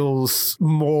feels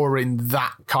more in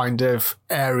that kind of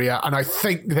area. And I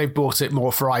think they've bought it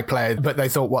more for iPlayer, but they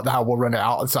thought, what the hell, we'll run it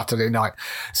out on Saturday night.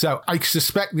 So I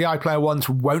suspect the iPlayer ones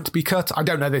won't be cut. I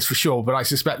don't know this for sure, but I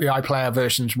suspect the iPlayer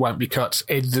versions won't be cut.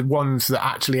 The ones that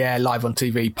actually air live on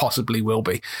TV possibly will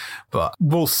be. But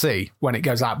we'll see when it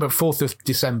goes out. But 4th of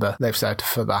December, they've said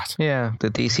for that. Yeah, the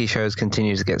DC shows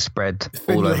continue to get spread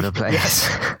all over the place.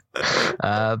 Yes.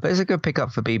 But it's a good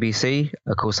pickup for BBC.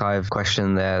 Of course, I've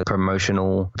questioned their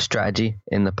promotional strategy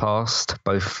in the past,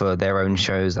 both for their own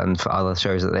shows and for other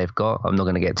shows that they've got. I'm not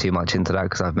going to get too much into that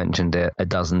because I've mentioned it a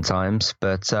dozen times.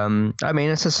 But I mean,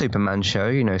 it's a Superman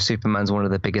show. Superman's one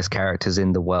of the biggest characters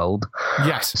in the world.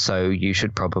 Yes. So you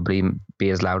should probably be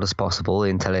as loud as possible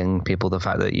in telling people the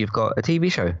fact that you've got a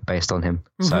TV show based on him.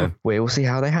 Mm-hmm. So we will see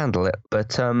how they handle it.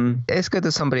 But it's good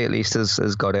that somebody at least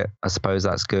has got it. I suppose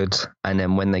that's good. And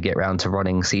then when they get round to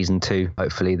running season 2,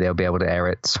 hopefully they'll be able to air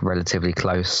it relatively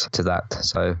close to that.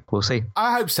 So we'll see.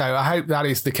 I hope so. I hope that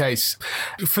is the case.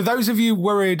 For those of you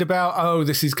worried about,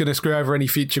 this is going to screw over any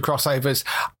future crossovers,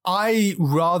 I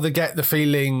rather get the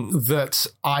feeling that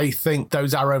I think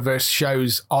those Arrowverse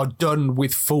shows are done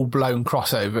with full-blown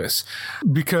crossovers,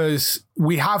 because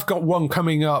we have got one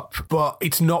coming up, but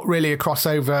it's not really a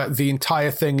crossover. The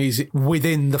entire thing is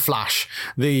within The Flash.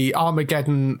 The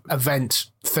Armageddon event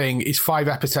thing is 5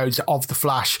 episodes of The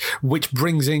Flash, which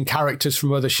brings in characters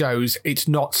from other shows. It's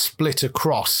not split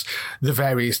across the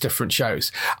various different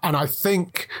shows. And I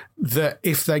think that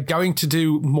if they're going to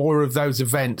do more of those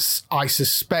events, I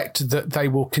suspect that they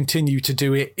will continue to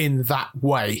do it in that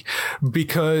way,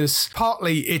 because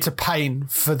partly it's a pain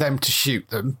for them to shoot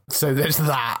them. So there's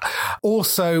that.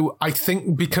 Also, I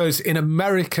think because in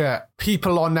America,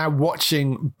 people are now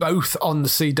watching both on the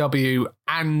CW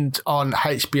and on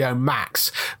HBO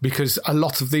Max, because a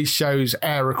lot of these shows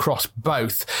air across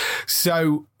both.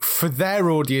 So for their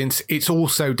audience, it's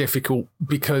also difficult,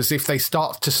 because if they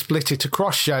start to split it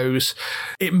across shows,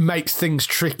 it makes things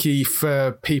tricky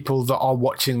for people that are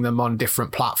watching them on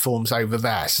different platforms over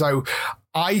there. So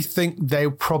I think they'll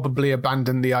probably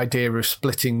abandon the idea of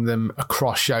splitting them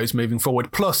across shows moving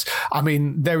forward. Plus, I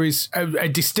mean, there is a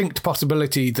distinct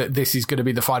possibility that this is going to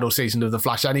be the final season of The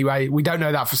Flash anyway. We don't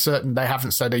know that for certain. They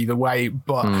haven't said either way,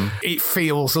 but it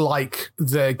feels like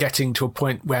they're getting to a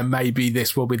point where maybe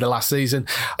this will be the last season,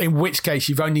 in which case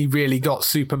you've only really got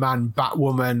Superman,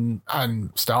 Batwoman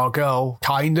and Stargirl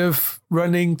kind of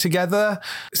running together.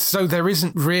 So there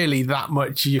isn't really that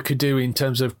much you could do in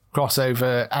terms of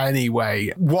crossover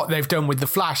anyway. What they've done with The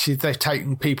Flash is they've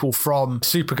taken people from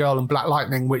Supergirl and Black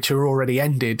Lightning, which are already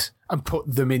ended, and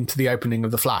put them into the opening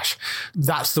of The Flash.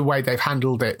 That's the way they've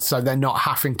handled it. So they're not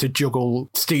having to juggle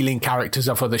stealing characters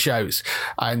off other shows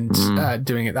and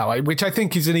doing it that way, which I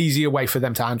think is an easier way for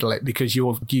them to handle it, because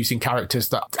you're using characters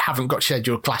that haven't got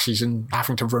scheduled clashes and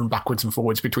having to run backwards and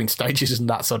forwards between stages and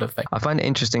that sort of thing. I find it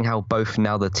interesting how both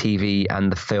now the TV and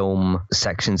the film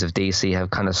sections of DC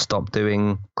have kind of stopped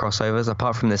doing crossovers,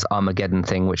 apart from this Armageddon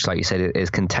thing, which, like you said, is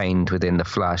contained within The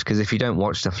Flash. Because if you don't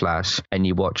watch The Flash and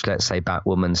you watch, let's say,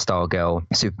 Batwoman, Stargirl,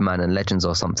 Superman and Legends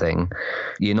or something,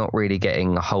 you're not really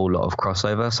getting a whole lot of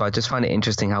crossover. So I just find it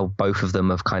interesting how both of them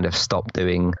have kind of stopped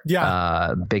doing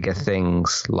bigger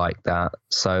things like that.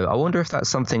 So I wonder if that's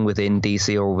something within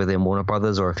DC or within Warner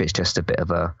Brothers, or if it's just a bit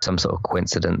of some sort of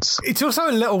coincidence. It's also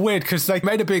a little weird because they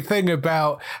made a big thing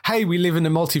about, hey, we live in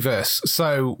a multiverse,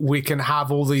 so we can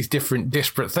have all these different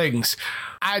disparate things.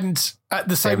 And at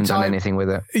the same time, they haven't done anything with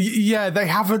it. Yeah, they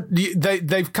haven't.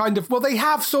 They've kind of, well, they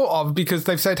have sort of, because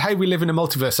they've said, hey, we live in a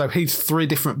multiverse, so he's 3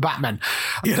 different Batmen.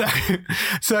 You know,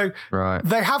 so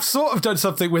they have sort of done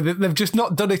something with it. They've just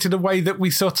not done it in a way that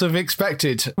we sort of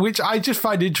expected, which I just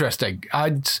find interesting.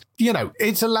 And, you know,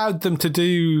 it's allowed them to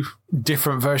do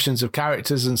different versions of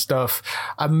characters and stuff,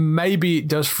 and maybe it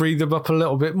does free them up a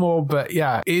little bit more. But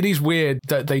yeah, it is weird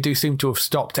that they do seem to have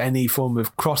stopped any form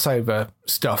of crossover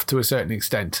stuff to a certain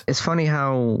extent. It's funny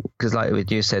how, because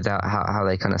like you said, how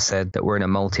they kind of said that we're in a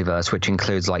multiverse, which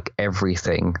includes like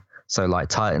everything. So like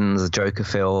Titans, the Joker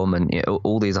film, and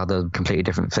all these other completely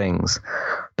different things.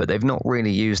 But they've not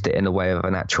really used it in a way of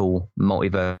an actual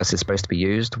multiverse is supposed to be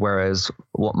used. Whereas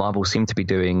what Marvel seem to be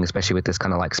doing, especially with this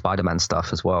kind of like Spider-Man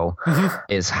stuff as well,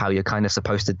 is how you're kind of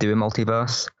supposed to do a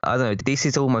multiverse. I don't know.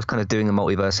 DC's almost kind of doing a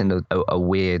multiverse in a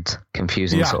weird,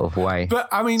 confusing sort of way. But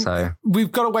I mean,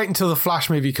 we've got to wait until the Flash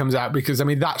movie comes out, because I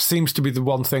mean, that seems to be the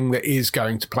one thing that is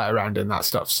going to play around in that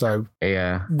stuff. So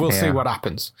we'll see what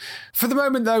happens. For the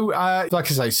moment, though, like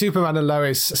I say, Superman and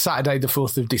Lois, Saturday the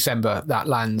 4th of December, that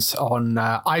lands on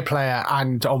iPlayer,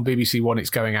 and on BBC One it's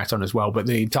going out on as well, but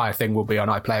the entire thing will be on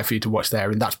iPlayer for you to watch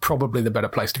there, and that's probably the better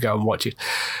place to go and watch it.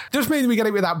 Does mean we get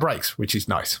it without breaks, which is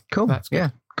nice. Cool. That's good. Yeah.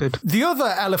 Good. The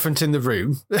other elephant in the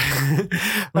room,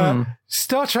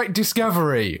 Star Trek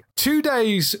Discovery. 2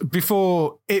 days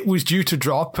before it was due to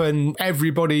drop, and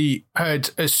everybody had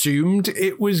assumed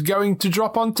it was going to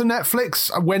drop onto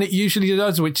Netflix when it usually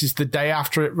does, which is the day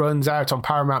after it runs out on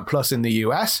Paramount Plus in the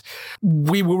US.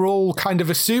 We were all kind of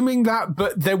assuming that,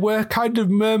 but there were kind of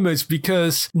murmurs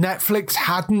because Netflix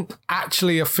hadn't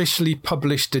actually officially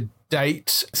published a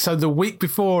date. So the week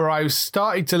before, I was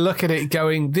starting to look at it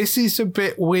going, this is a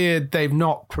bit weird. They've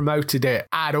not promoted it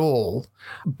at all.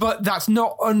 But that's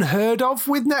not unheard of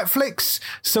with Netflix.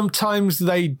 Sometimes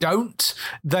they don't.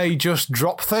 They just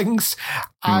drop things.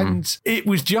 And it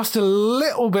was just a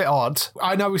little bit odd.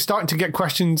 I know we're starting to get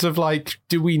questions of like,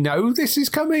 do we know this is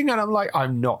coming? And I'm like,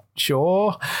 I'm not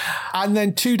sure. And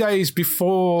then 2 days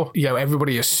before, you know,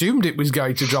 everybody assumed it was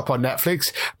going to drop on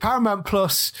Netflix, Paramount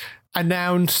Plus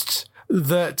announced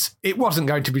that it wasn't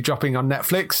going to be dropping on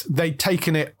Netflix. They'd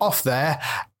taken it off there,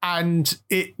 and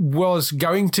it was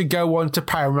going to go on to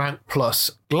Paramount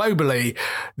Plus globally.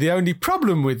 The only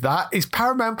problem with that is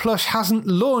Paramount Plus hasn't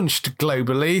launched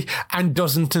globally and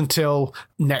doesn't until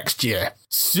next year.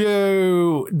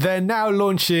 So they're now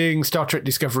launching Star Trek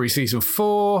Discovery Season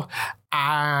 4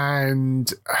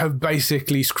 and have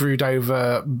basically screwed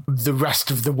over the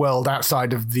rest of the world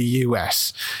outside of the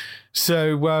US.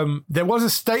 So there was a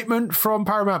statement from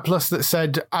Paramount Plus that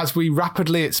said, as we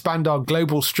rapidly expand our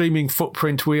global streaming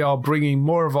footprint, we are bringing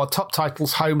more of our top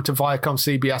titles home to Viacom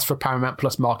CBS for Paramount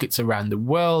Plus markets around the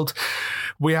world.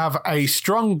 We have a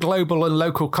strong global and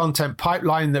local content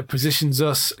pipeline that positions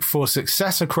us for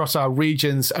success across our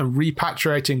regions, and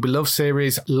repatriating beloved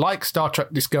series like Star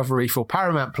Trek Discovery for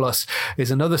Paramount Plus is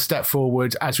another step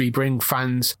forward as we bring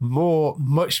fans more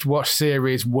much-watched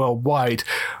series worldwide.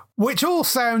 Which all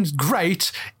sounds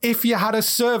great if you had a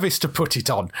service to put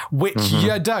it on, which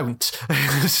you don't.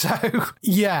 So,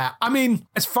 yeah, I mean,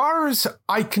 as far as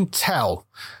I can tell,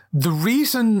 the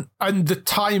reason and the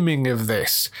timing of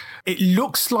this, it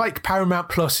looks like Paramount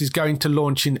Plus is going to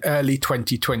launch in early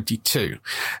 2022.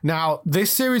 Now,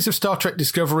 this series of Star Trek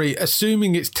Discovery,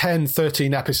 assuming it's 10,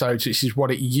 13 episodes, which is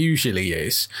what it usually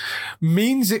is,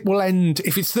 means it will end,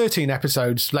 if it's 13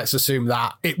 episodes, let's assume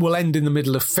that, it will end in the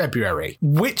middle of February,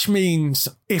 which means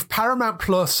if Paramount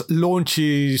Plus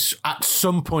launches at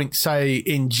some point, say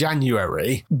in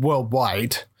January,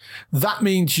 worldwide, that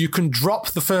means you can drop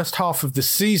the first half of the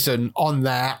season on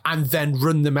there and then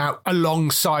run them out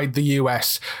alongside the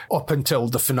US up until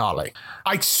the finale.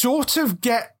 I sort of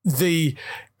get the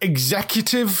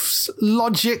executives'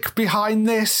 logic behind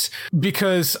this,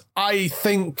 because I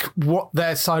think what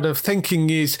they're sort of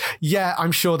thinking is, yeah,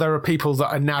 I'm sure there are people that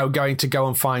are now going to go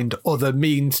and find other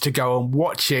means to go and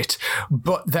watch it,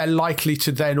 but they're likely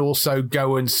to then also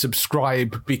go and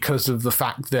subscribe because of the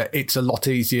fact that it's a lot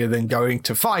easier than going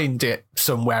to find it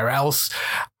somewhere else.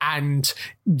 And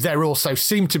there also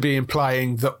seem to be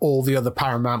implying that all the other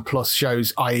Paramount Plus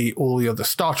shows, i.e. all the other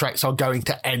Star Treks, are going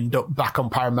to end up back on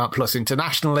Paramount Plus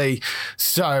internationally.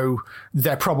 So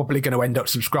they're probably going to end up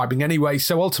subscribing anyway.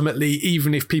 So ultimately,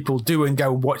 even if people do and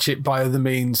go and watch it by other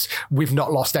means, we've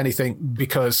not lost anything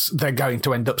because they're going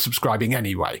to end up subscribing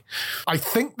anyway. I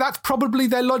think that's probably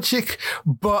their logic,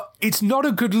 but it's not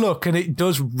a good look and it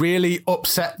does really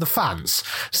upset the fans.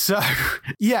 So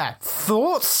yeah,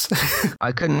 thoughts?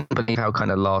 I couldn't believe how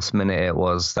kind of last minute it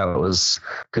was. That was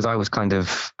because I was kind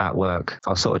of at work.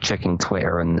 I was sort of checking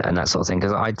Twitter and that sort of thing,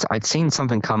 because I'd seen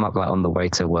something come up like on the way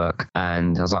to work,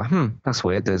 and I was like, that's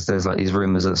weird. There's like these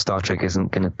rumors that Star Trek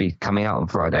isn't going to be coming out on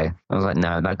Friday. I was like,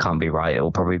 no, that can't be right. It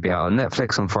will probably be out on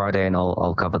Netflix on Friday, and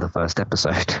I'll cover the first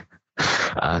episode.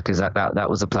 Because that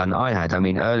was the plan that I had. I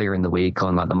mean, earlier in the week,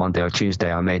 on like the Monday or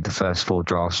Tuesday, I made the first 4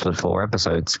 drafts for 4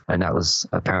 episodes, and that was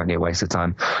apparently a waste of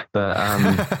time. But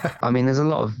I mean, there's a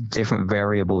lot of different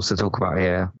variables to talk about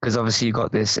here, because obviously you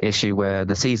got this issue where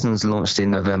the season's launched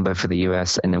in November for the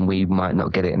US, and then we might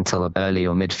not get it until early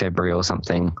or mid-February or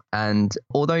something. And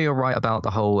although you're right about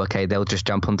the whole, okay, they'll just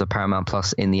jump onto Paramount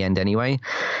Plus in the end anyway,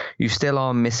 you still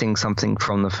are missing something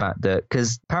from the fact that,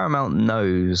 because Paramount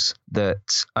knows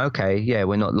that, okay, yeah,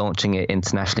 we're not launching it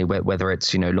internationally, whether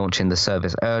it's, launching the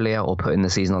service earlier or putting the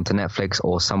season onto Netflix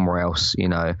or somewhere else,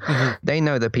 They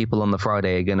know that people on the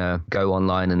Friday are going to go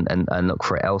online and look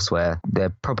for it elsewhere.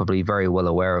 They're probably very well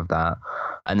aware of that.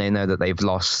 And they know that they've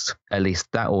lost at least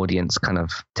that audience kind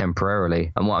of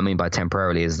temporarily. And what I mean by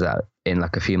temporarily is that in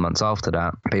like a few months after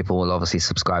that, people will obviously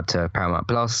subscribe to Paramount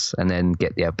Plus and then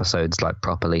get the episodes like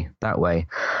properly that way.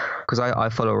 Because I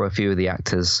follow a few of the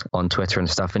actors on Twitter and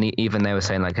stuff, and even they were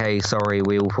saying like, hey, sorry,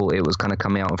 we all thought it was kind of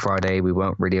coming out on Friday. We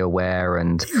weren't really aware.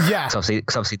 And yeah, cause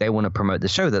obviously they want to promote the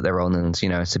show that they're on, and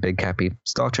it's a big happy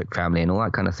Star Trek family and all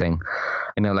that kind of thing.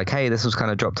 Like, hey, this was kind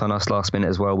of dropped on us last minute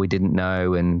as well. We didn't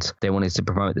know, and they wanted to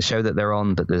promote the show that they're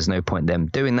on, but there's no point them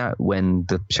doing that when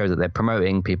the show that they're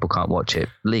promoting, people can't watch it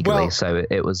legally. So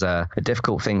it was a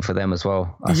difficult thing for them as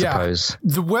well, I suppose.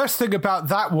 The worst thing about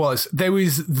that was there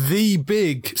was the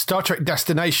big Star Trek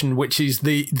destination, which is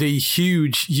the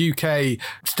huge UK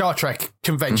Star Trek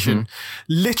convention,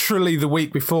 literally the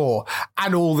week before,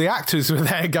 and all the actors were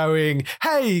there going,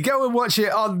 hey, go and watch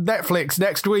it on Netflix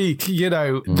next week.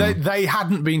 They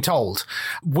hadn't been told,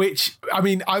 which, I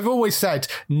mean, I've always said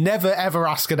never ever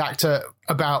ask an actor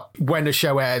about when a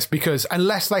show airs, because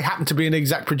unless they happen to be an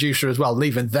exec producer as well, and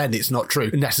even then it's not true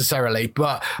necessarily,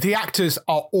 but the actors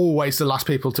are always the last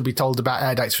people to be told about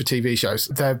air dates for TV shows.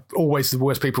 They're always the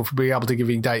worst people for being able to give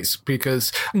you dates,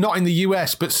 because not in the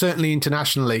US, but certainly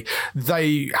internationally,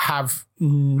 they have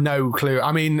no clue.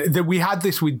 I mean, we had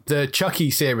this with the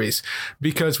Chucky series,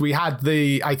 because we had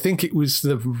I think it was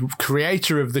the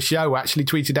creator of the show actually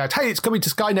tweeted out, hey, it's coming to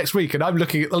Sky next week. And I'm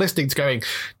looking at the listings going,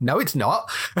 no, it's not.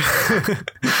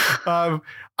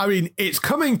 I mean, it's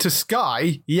coming to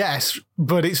Sky, yes,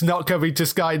 but it's not coming to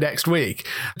Sky next week.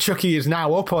 Chucky is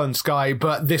now up on Sky,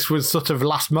 but this was sort of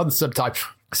last month sometime.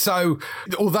 So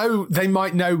although they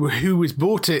might know who has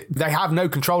bought it, they have no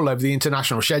control over the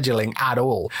international scheduling at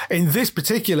all. In this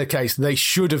particular case, they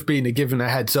should have been given a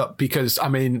heads up, because, I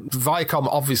mean, Viacom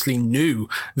obviously knew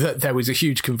that there was a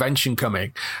huge convention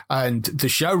coming, and the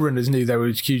showrunners knew there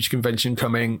was a huge convention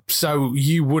coming. So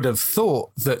you would have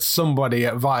thought that somebody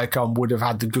at Viacom would have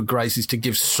had the good graces to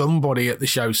give somebody at the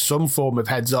show some form of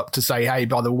heads up to say, hey,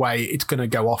 by the way, it's going to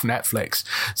go off Netflix,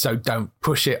 so don't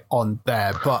push it on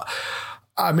there. But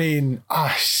I mean,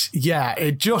 just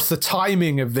the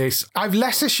timing of this. I've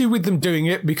less issue with them doing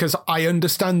it, because I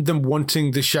understand them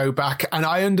wanting the show back, and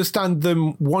I understand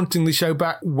them wanting the show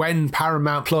back when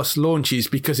Paramount Plus launches,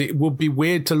 because it would be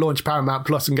weird to launch Paramount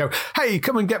Plus and go, hey,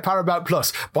 come and get Paramount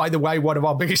Plus. By the way, one of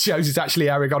our biggest shows is actually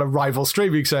airing on a rival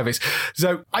streaming service.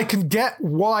 So I can get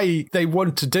why they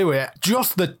want to do it.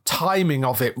 Just the timing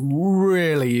of it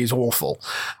really is awful.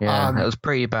 Yeah, it was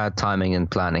pretty bad timing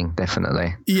and planning,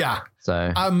 definitely. Yeah.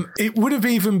 So it would have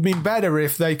even been better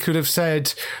if they could have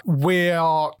said, we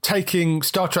are taking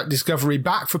Star Trek Discovery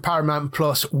back for Paramount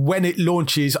Plus when it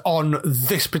launches on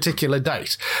this particular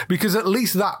date. Because at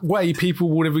least that way people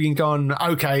would have been gone,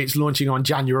 okay, it's launching on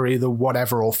January the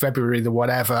whatever or February the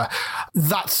whatever.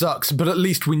 That sucks, but at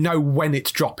least we know when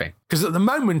it's dropping. Because at the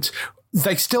moment,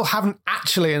 they still haven't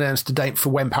actually announced a date for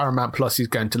when Paramount Plus is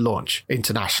going to launch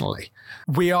internationally.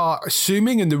 We are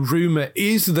assuming, and the rumor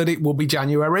is that it will be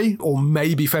January or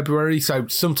maybe February, so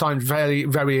sometime very,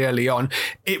 very early on.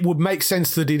 It would make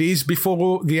sense that it is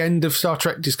before the end of Star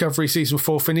Trek Discovery Season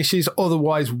 4 finishes.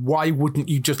 Otherwise, why wouldn't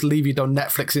you just leave it on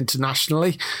Netflix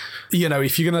internationally? You know,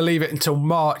 if you're going to leave it until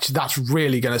March, that's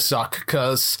really going to suck,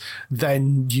 because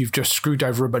then you've just screwed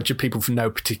over a bunch of people for no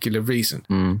particular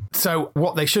reason. So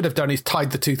what they should have done is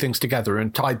tied the two things together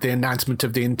and tied the announcement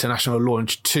of the international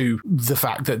launch to the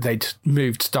fact that they'd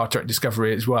moved Star Trek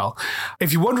Discovery as well.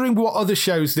 If you're wondering what other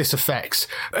shows this affects,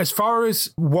 as far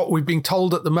as what we've been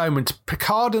told at the moment,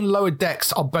 Picard and Lower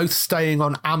Decks are both staying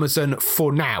on Amazon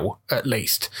for now, at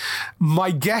least. My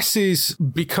guess is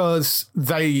because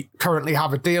they currently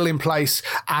have a deal in place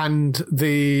and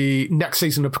the next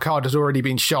season of Picard has already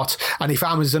been shot, and if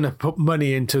Amazon have put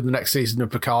money into the next season of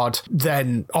Picard,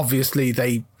 then obviously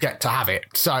they get to have it.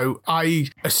 So I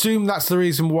assume that's the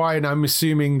reason why, and I'm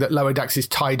assuming that Lower Decks is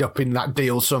tied up in that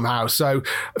deal somehow. So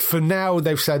for now,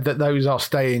 they've said that those are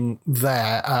staying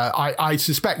there. I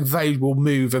suspect they will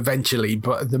move eventually,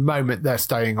 but at the moment they're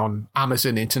staying on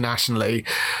Amazon internationally.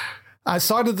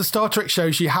 Outside of the Star Trek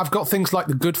shows, you have got things like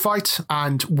The Good Fight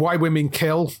and Why Women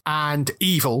Kill and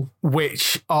Evil,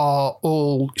 which are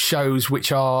all shows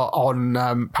which are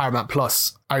on Paramount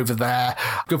Plus over there.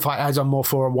 Good Fight airs on More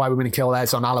For and Why Women Kill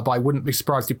airs on Alibi. Wouldn't be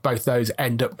surprised if both those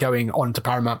end up going on to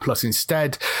Paramount Plus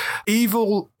instead.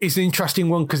 Evil is an interesting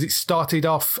one because it started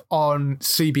off on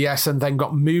CBS and then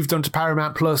got moved onto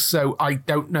Paramount Plus, so I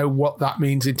don't know what that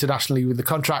means internationally with the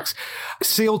contracts.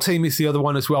 SEAL Team is the other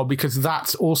one as well, because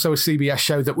that's also a CBS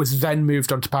show that was then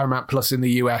moved onto Paramount Plus in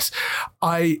the US.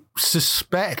 I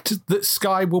suspect that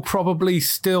Sky will probably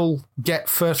still get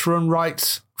first run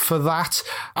rights for that,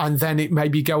 and then it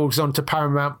maybe goes on to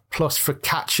Paramount Plus for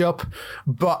catch up.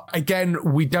 But again,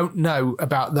 we don't know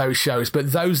about those shows,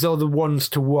 but those are the ones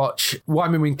to watch. Why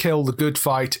Women Kill, The Good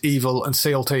Fight, Evil, and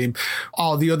SEAL Team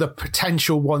are the other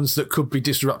potential ones that could be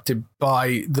disrupted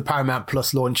by the Paramount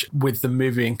Plus launch with them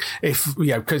moving. If, you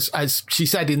know, because as she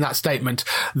said in that statement,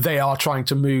 they are trying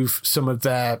to move some of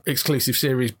their exclusive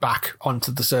series back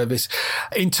onto the service.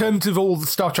 In terms of all the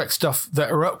Star Trek stuff that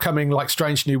are upcoming, like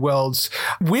Strange New Worlds,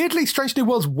 weirdly, Strange New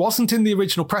Worlds wasn't in the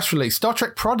original press release. Star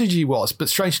Trek Prodigy was, but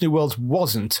Strange New Worlds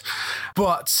wasn't.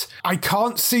 But I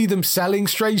can't see them selling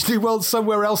Strange New Worlds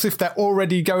somewhere else if they're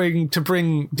already going to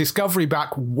bring Discovery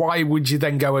back. Why would you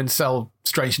then go and sell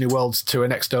Strange New Worlds to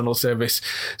an external service?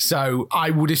 So I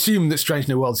would assume that Strange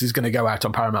New Worlds is going to go out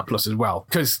on Paramount Plus as well,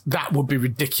 because that would be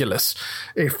ridiculous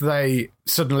if they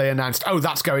suddenly announced, oh,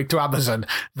 that's going to Amazon.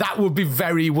 That would be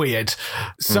very weird.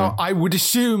 So I would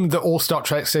assume that all Star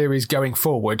Trek series going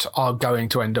forward are going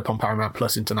to end up on Paramount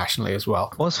Plus internationally as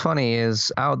well. What's funny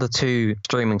is, out of the two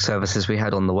streaming services we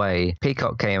had on the way,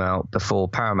 Peacock came out before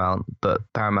Paramount, but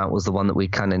Paramount was the one that we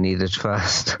kind of needed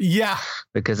first. Yeah.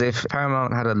 Because if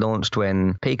Paramount had launched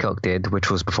when Peacock did, which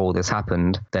was before this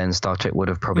happened, then Star Trek would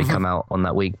have probably come out on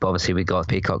that week. But obviously we got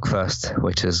Peacock first,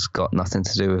 which has got nothing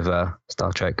to do with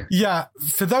Star Trek. Yeah.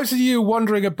 For those of you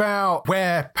wondering about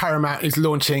where Paramount is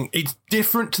launching, it's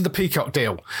different to the Peacock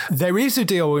deal. There is a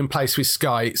deal in place with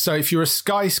Sky. So if you're a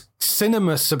Sky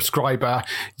Cinema subscriber,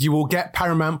 you will get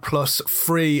Paramount Plus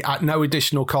free at no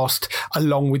additional cost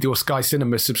along with your Sky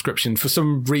Cinema subscription. For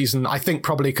some reason, I think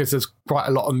probably because there's quite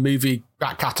a lot of movie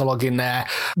back catalogue in there,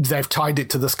 they've tied it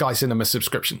to the Sky Cinema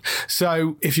subscription.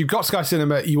 So if you've got Sky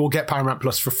Cinema, you will get Paramount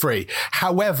Plus for free.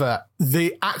 However,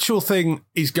 the actual thing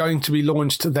is going to be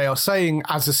launched, they are saying,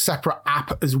 as a separate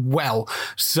app as well.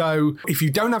 So if you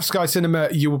don't have Sky Cinema,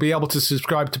 you will be able to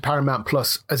subscribe to Paramount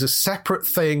Plus as a separate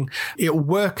thing. It'll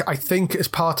work, I think, as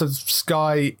part of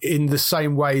Sky in the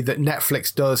same way that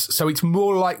Netflix does. So it's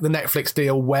more like the Netflix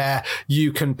deal where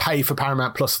you can pay for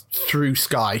Paramount Plus through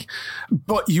Sky,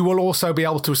 but you will also be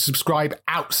able to subscribe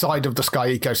outside of the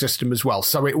Sky ecosystem as well.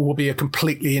 So it will be a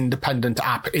completely independent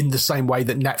app in the same way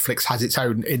that Netflix has its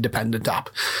own independent app.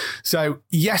 So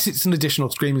yes, it's an additional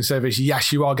streaming service.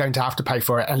 Yes, you are going to have to pay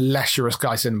for it unless you're a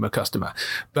Sky Cinema customer,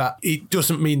 but it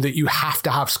doesn't mean that you have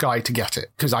to have Sky to get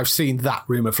it, because I've seen that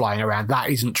rumor flying around. That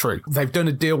isn't true. They've done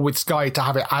a deal with Sky to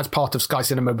have it as part of Sky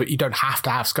Cinema, but you don't have to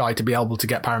have Sky to be able to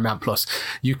get Paramount Plus.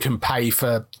 You can pay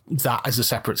for that as a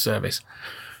separate service.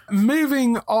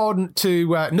 Moving on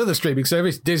to another streaming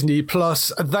service, Disney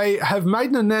Plus. They have made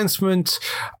an announcement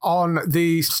on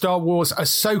the Star Wars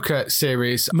Ahsoka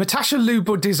series. Natasha Liu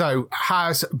Bordizzo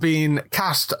has been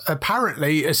cast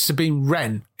apparently as Sabine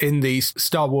Wren in the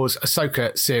Star Wars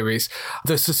Ahsoka series.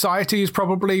 The Society is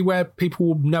probably where people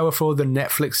will know her for, the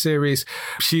Netflix series.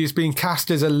 She is being cast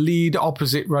as a lead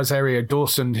opposite Rosario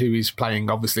Dawson, who is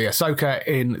playing, obviously, Ahsoka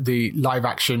in the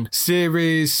live-action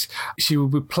series. She will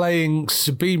be playing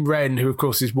Sabine Wren, who, of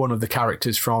course, is one of the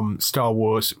characters from Star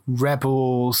Wars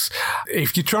Rebels.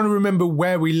 If you're trying to remember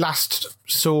where we last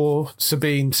saw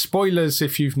Sabine, spoilers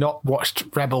if you've not watched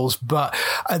Rebels, but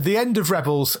at the end of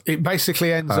Rebels, it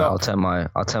basically ends up... I'll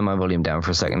turn my volume down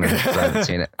for a second because I haven't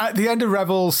seen it. At the end of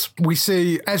Rebels, we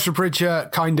see Ezra Bridger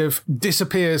kind of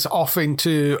disappears off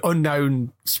into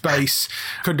unknown space,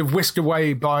 kind of whisked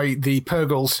away by the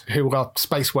Purgles, who are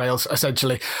space whales,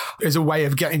 essentially, as a way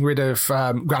of getting rid of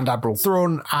Grand Admiral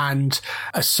Thrawn, and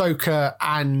Ahsoka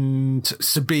and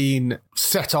Sabine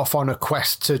set off on a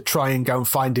quest to try and go and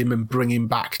find him and bring him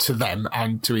back to them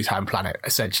and to his home planet,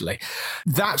 essentially.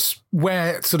 That's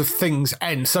where sort of things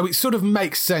end. So it sort of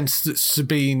makes sense that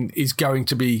Sabine is going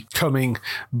to be coming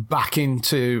back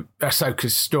into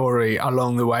Ahsoka's story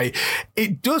along the way.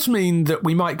 It does mean that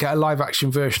we might get a live action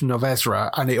version of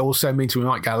Ezra, and it also means we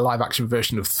might get a live action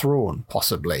version of Thrawn,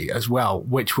 possibly, as well,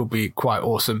 which will be quite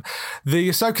awesome. The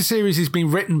Ahsoka series has been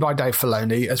written by Dave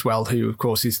Filoni as well, who, of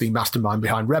course, is the mastermind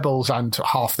behind Rebels and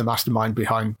half the mastermind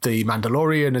behind The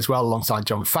Mandalorian as well, alongside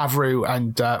Jon Favreau.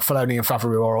 And Filoni and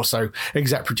Favreau are also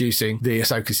exec producing the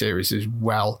Ahsoka series as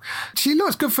well. She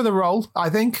looks good for the role, I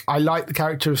think. I like the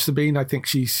character of Sabine. I think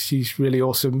she's really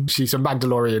awesome. She's a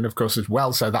Mandalorian, of course, as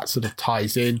well, so that sort of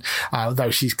ties in,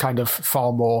 although she's kind of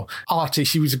far more arty.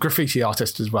 She was a graffiti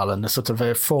artist as well, and a sort of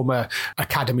a former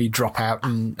academy dropout.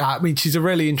 And I mean, she's a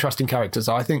really interesting character,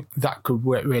 so I think that could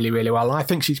work really, really well. And I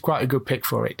think she's quite a good pick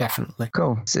for it, definitely.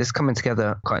 Cool. It's coming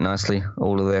together quite nicely,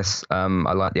 all of this. I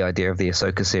like the idea of the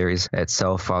Ahsoka series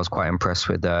itself. I was quite impressed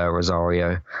with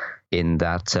Rosario in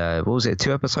that, what was it,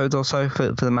 2 episodes or so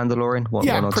for The Mandalorian? One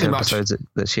or 2 episodes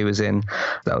that she was in.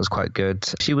 That was quite good.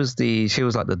 She was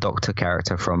like the doctor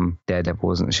character from Daredevil,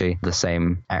 wasn't she? The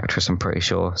same actress, I'm pretty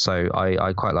sure. So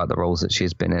I quite like the roles that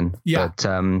she's been in. Yeah.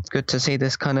 But good to see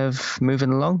this kind of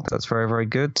moving along. That's very, very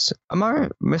good. Am I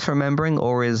misremembering,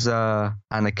 or is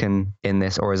Anakin in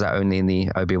this, or is that only in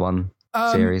the Obi-Wan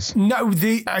series? No,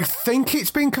 I think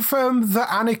it's been confirmed that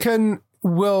Anakin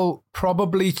will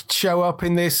probably show up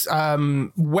in this,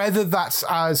 whether that's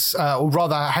or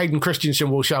rather Hayden Christensen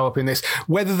will show up in this,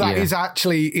 whether that is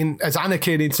actually as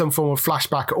Anakin in some form of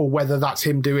flashback, or whether that's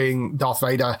him doing Darth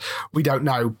Vader, we don't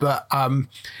know. But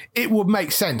it would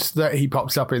make sense that he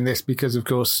pops up in this because, of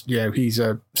course, he's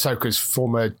Ahsoka's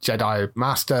former Jedi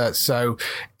Master, so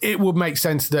it would make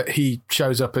sense that he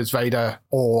shows up as Vader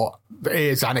or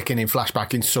is Anakin in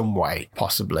flashback in some way,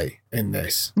 possibly, in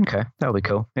this. Okay, that'll be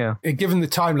cool, yeah. Given the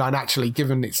timeline, actually,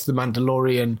 given it's the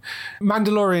Mandalorian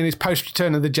is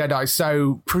post-Return of the Jedi,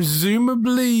 so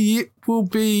presumably it will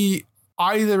be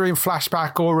either in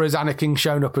flashback or as Anakin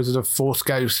shown up as a Force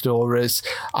ghost, or as,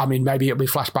 maybe it'll be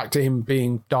flashback to him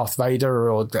being Darth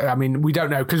Vader, or, we don't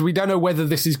know, because we don't know whether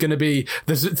this is going to be,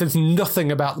 there's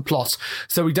nothing about the plot,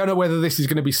 so we don't know whether this is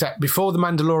going to be set before the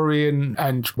Mandalorian,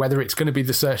 and whether it's going to be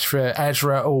the search for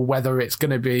Ezra, or whether it's going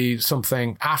to be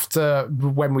something after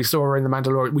when we saw her in the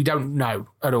Mandalorian. We don't know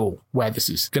at all where this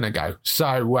is going to go,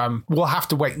 so we'll have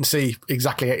to wait and see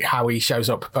exactly how he shows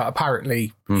up, but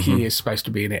apparently he is supposed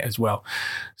to be in it as well.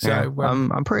 So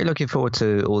I'm pretty looking forward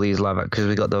to all these live, because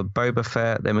we got the Boba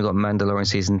Fett, then we got Mandalorian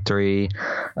season 3,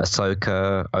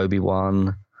 Ahsoka,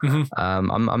 Obi-Wan.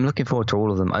 I'm looking forward to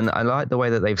all of them, and I like the way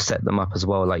that they've set them up as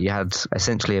well. Like, you had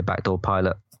essentially a backdoor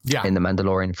pilot in The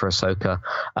Mandalorian for Ahsoka,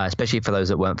 especially for those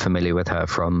that weren't familiar with her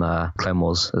from Clone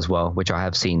Wars as well, which I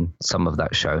have seen some of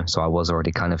that show, so I was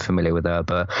already kind of familiar with her.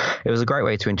 But it was a great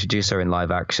way to introduce her in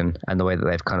live action, and the way that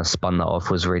they've kind of spun that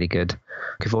off was really good.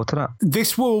 Looking forward to that.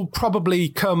 This will probably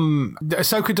come...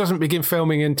 Ahsoka doesn't begin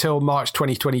filming until March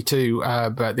 2022,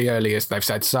 but the earliest, they've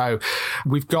said. So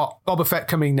we've got Boba Fett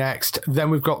coming next, then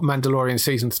we've got Mandalorian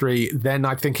season 3, then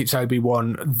I think it's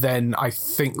Obi-Wan, then I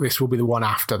think this will be the one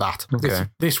after that. Okay.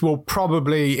 This will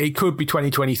probably... It could be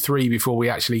 2023 before we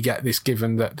actually get this,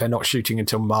 given that they're not shooting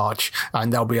until March,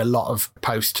 and there'll be a lot of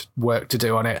post work to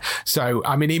do on it. So,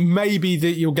 it may be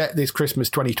that you'll get this Christmas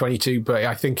 2022, but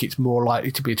I think it's more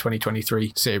likely to be a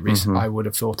 2023 series, I would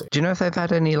have thought. Do you know if they've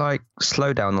had any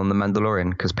slowdown on The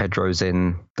Mandalorian, because Pedro's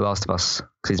in The Last of Us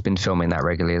Because he's been filming that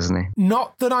regularly, hasn't he?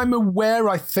 Not that I'm aware.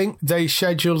 I think they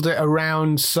scheduled it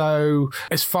around. So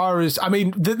as far as, I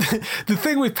mean, the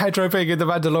thing with Pedro being in The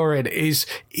Mandalorian is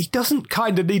he doesn't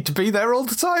kind of need to be there all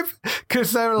the time,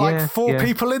 because there are like four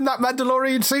people in that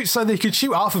Mandalorian suit, so they could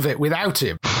shoot half of it without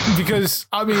him. Because,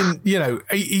 I mean, you know,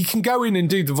 he can go in and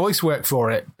do the voice work for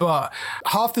it, but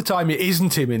half the time it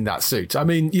isn't him in that suit. I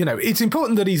mean, you know, it's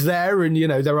important that he's there, and, you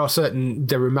know, there are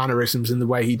mannerisms in the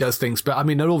way he does things, but I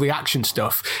mean, all the action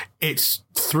stuff, it's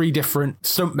three different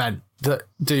stuntmen that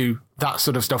do that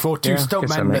sort of stuff, or two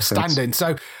stuntmen that stand in.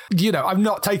 So, you know, I'm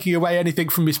not taking away anything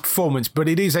from his performance, but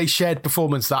it is a shared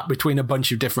performance that between a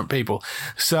bunch of different people.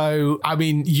 So, I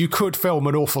mean, you could film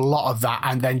an awful lot of that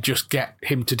and then just get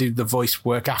him to do the voice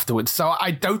work afterwards. So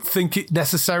I don't think it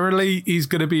necessarily is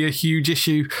going to be a huge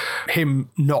issue, him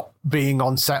not being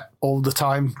on set all the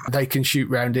time. They can shoot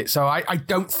around it. So I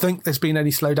don't think there's been any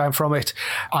slowdown from it.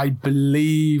 I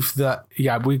believe that,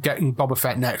 we're getting Boba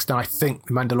Fett next, and I think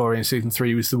The Mandalorian Season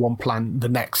 3 was the one planned, the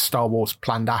next Star Wars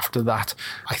planned after that,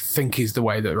 I think is the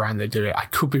way that around they do it. I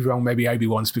could be wrong, maybe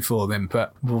Obi-Wan's before them,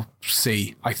 but we'll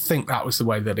see. I think that was the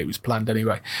way that it was planned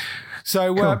anyway.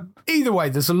 So cool. Either way,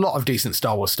 there's a lot of decent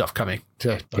Star Wars stuff coming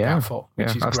to look out for.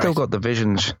 I've still got the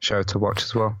Visions show to watch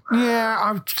as well.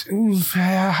 It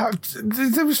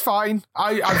was fine.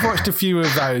 I've watched a few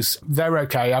of those. They're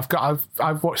okay.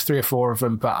 I've watched 3 or 4 of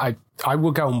them, but I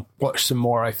will go and watch some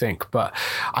more, I think. But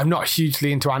I'm not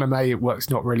hugely into anime. It's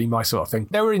not really my sort of thing.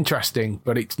 They were interesting,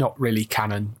 but it's not really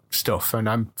canon stuff. And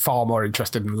I'm far more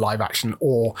interested in live action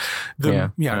or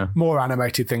the more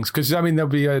animated things. Because, I mean,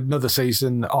 there'll be another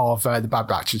season of The Bad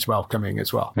Batch as well coming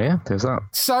as well. Yeah, there's that.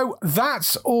 So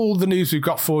that's all the news we've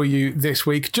got for you this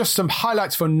week. Just some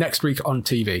highlights for next week on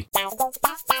TV.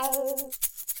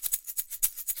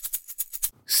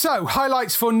 So,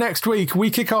 highlights for next week. We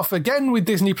kick off again with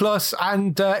Disney Plus,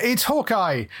 and it's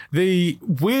Hawkeye, the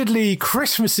weirdly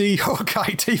Christmassy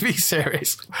Hawkeye TV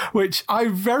series, which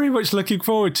I'm very much looking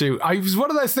forward to. It was one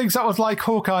of those things that was like,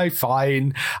 Hawkeye,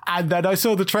 fine. And then I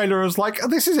saw the trailer and I was like, oh,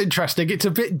 this is interesting. It's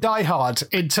a bit Die Hard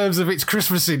in terms of its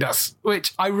Christmassiness,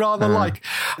 which I rather like.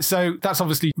 So, that's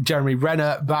obviously Jeremy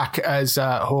Renner back as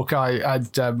Hawkeye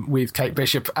and with Kate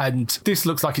Bishop, and this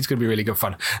looks like it's going to be really good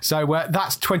fun. So,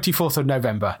 that's 24th of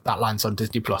November. That lands on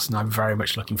Disney Plus, and I'm very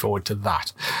much looking forward to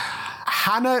that.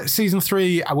 Hannah Season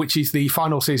 3, which is the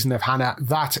final season of Hannah,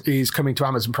 that is coming to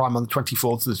Amazon Prime on the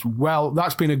 24th as well.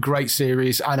 That's been a great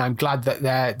series, and I'm glad that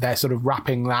they're sort of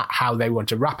wrapping that how they want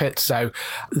to wrap it. So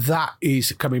that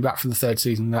is coming back for the 3rd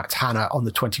season. That's Hannah on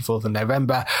the 24th of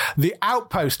November. The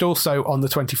Outpost also on the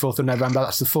 24th of November.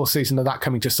 That's the 4th season of that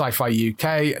coming to Sci-Fi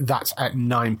UK. That's at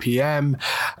 9 p.m.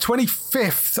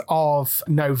 25th of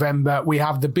November, we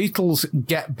have The Beatles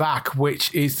Get Back,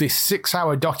 which is this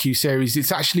 6-hour docu-series.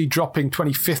 It's actually dropping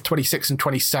 25th, 26th and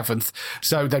 27th.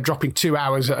 So they're dropping 2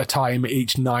 hours at a time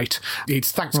each night.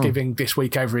 It's Thanksgiving this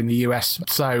week over in the US,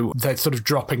 so they're sort of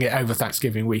dropping it over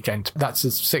Thanksgiving weekend. That's a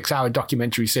 6-hour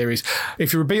documentary series.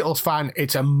 If you're a Beatles fan,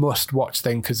 it's a must-watch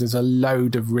thing because there's a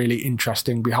load of really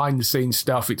interesting behind-the-scenes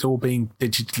stuff. It's all being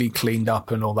digitally cleaned up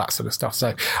and all that sort of stuff.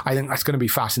 So I think that's going to be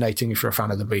fascinating if you're a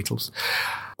fan of the Beatles.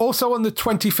 Also on the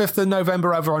 25th of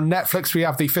November over on Netflix, we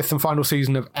have the 5th and final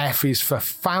season of F is for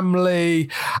Family.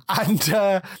 And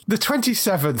the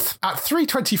 27th at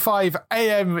 3:25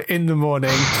 a.m. in the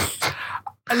morning,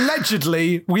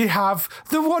 allegedly, we have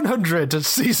The 100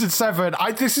 season 7.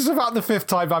 This is about the 5th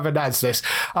time I've announced this.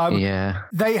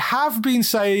 They have been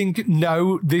saying,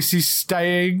 no, this is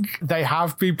staying. They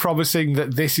have been promising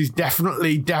that this is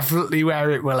definitely where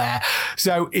it will air.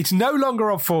 So it's no longer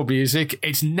on 4 Music.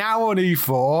 It's now on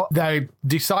E4. They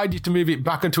decided to move it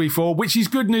back onto E4, which is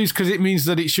good news because it means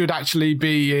that it should actually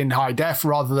be in high def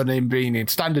rather than in being in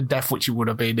standard def, which it would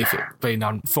have been if it had been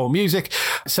on 4 Music.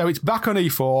 So it's back on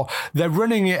E4. They're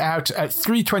running it out at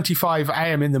 3:25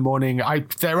 a.m. in the morning.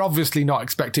 They're obviously not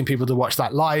expecting people to watch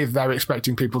that live. They're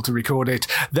expecting people to record it.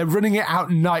 They're running it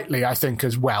out nightly, I think,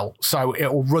 as well. So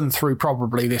it'll run through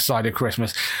probably this side of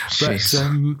Christmas. But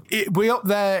it'll be up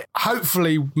there.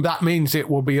 Hopefully that means it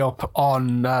will be up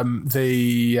on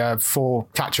the 4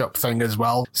 catch-up thing as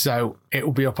well. So it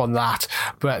will be up on that.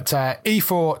 But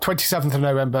E4, 27th of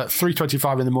November,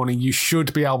 3:25 in the morning. You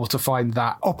should be able to find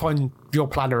that up on your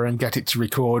planner and get it to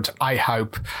record, I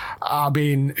hope. I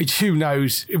mean, who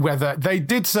knows whether they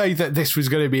did say that this was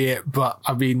going to be it, but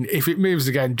I mean, if it moves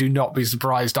again, do not be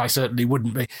surprised. I certainly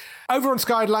wouldn't be. Over on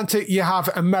Sky Atlantic, you have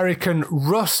American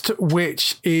Rust,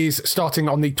 which is starting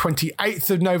on the 28th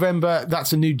of November.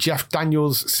 That's a new Jeff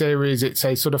Daniels series. It's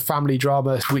a sort of family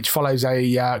drama which follows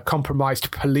a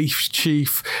compromised police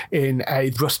chief in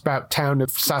a Rust Belt town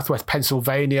of southwest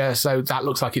Pennsylvania. So that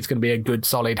looks like it's going to be a good,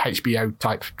 solid HBO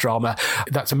type drama.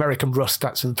 That's American Rust.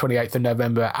 That's on the 28th of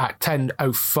November at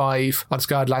 10:05 on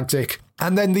Sky Atlantic.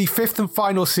 And then the 5th and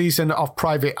final season of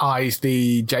Private Eyes,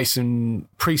 the Jason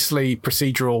Priestley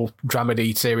procedural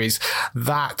dramedy series,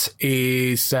 that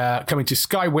is coming to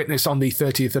Sky Witness on the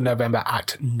 30th of November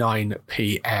at 9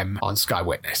 p.m. on Sky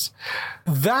Witness.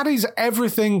 That is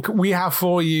everything we have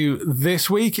for you this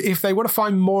week. If they want to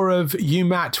find more of you,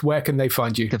 Matt, where can they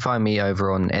find you? You can find me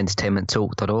over on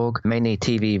entertainmenttalk.org. Mainly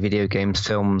TV, video games,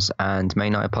 films, and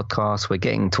Main Night podcasts. We're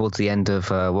getting towards the end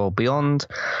of World Beyond.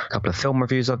 A couple of film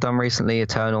reviews I've done recently.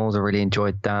 Eternals, I really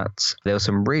enjoyed that. There were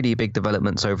some really big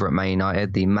developments over at Man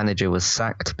United. The manager was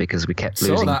sacked because we kept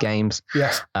losing games.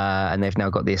 Yes. And they've now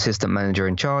got the assistant manager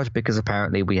in charge because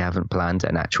apparently we haven't planned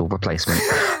an actual replacement.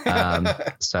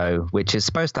 Which is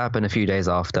supposed to happen a few days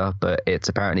after, but it's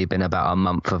apparently been about a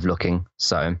month of looking.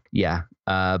 So, yeah.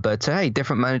 But hey,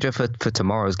 different manager for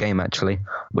tomorrow's game, actually,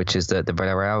 which is the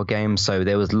Villarreal game. So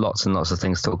there was lots and lots of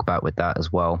things to talk about with that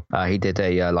as well. He did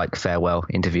a farewell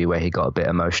interview where he got a bit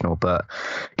emotional, but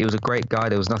he was a great guy.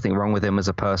 There was nothing wrong with him as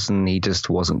a person. He just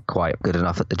wasn't quite good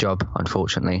enough at the job,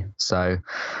 unfortunately. So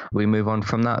we move on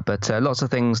from that. But lots of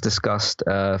things discussed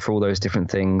for all those different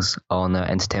things on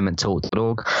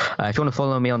entertainmenttalk.org. If you want to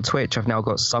follow me on Twitch, I've now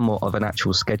got somewhat of an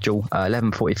actual schedule.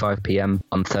 11:45 p.m.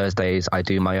 on Thursdays, I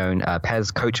do my own PES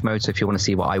coach mode. So if you want to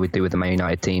see what I would do with the Man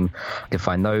United team, you can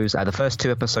find those. The first two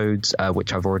episodes,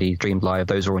 which I've already streamed live,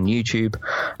 those are on YouTube.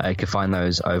 You can find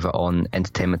those over on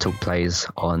Entertainment Talk Plays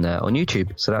on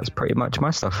YouTube. So that's pretty much my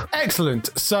stuff.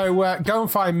 Excellent. So go and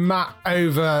find Matt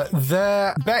over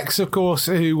there. Bex, of course,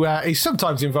 who is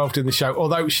sometimes involved in the show,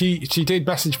 although she did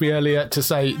message me earlier to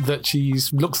say that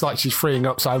looks like she's freeing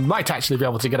up, so I might actually be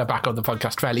able to get her back on the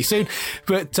podcast fairly soon.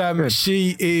 But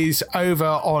she is over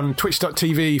on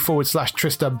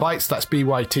twitch.tv/Trista Bytes, that's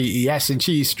BYTES, and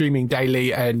she's streaming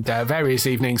daily and various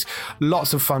evenings.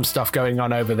 Lots of fun stuff going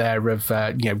on over there of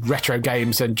retro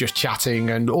games and just chatting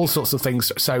and all sorts of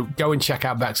things. So go and check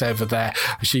out Bex over there.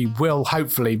 She will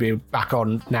hopefully be back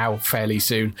on now fairly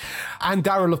soon. And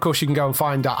Daryl, of course, you can go and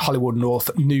find at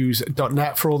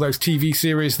HollywoodNorthNews.net for all those TV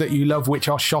series that you love, which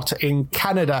are shot in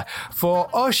Canada. For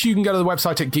us, you can go to the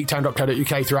website at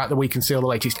geektown.co.uk throughout the week and see all the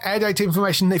latest air date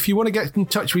information. If you want to get in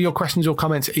touch with your questions or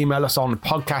comments, email us on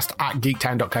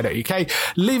podcast@geektown.co.uk.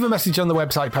 Leave a message on the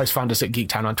website post, find us at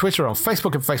Geektown on Twitter, on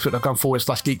Facebook at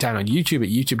facebook.com/Geektown, on YouTube at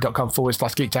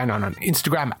youtube.com/Geektown, and on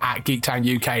Instagram at Geektown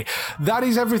UK. That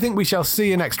is everything. We shall see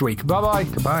you next week. Bye-bye.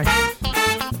 Goodbye.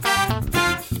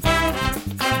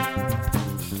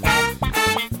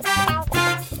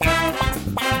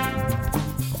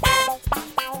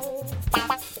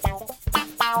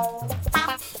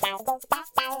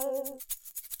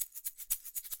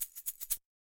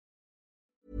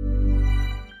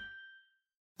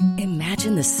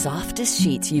 Imagine the softest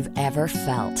sheets you've ever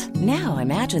felt. Now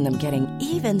imagine them getting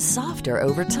even softer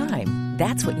over time.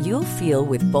 That's what you'll feel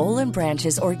with Boll &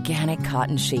 Branch's organic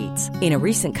cotton sheets. In a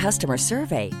recent customer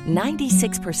survey,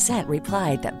 96%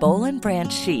 replied that Boll &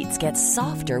 Branch sheets get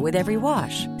softer with every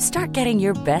wash. Start getting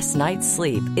your best night's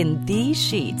sleep in these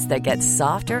sheets that get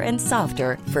softer and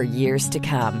softer for years to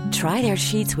come. Try their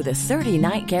sheets with a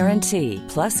 30-night guarantee.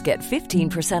 Plus, get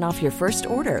 15% off your first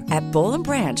order at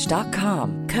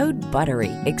bollandbranch.com. Code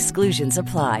BUTTERY. Exclusions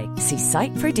apply. See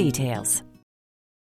site for details.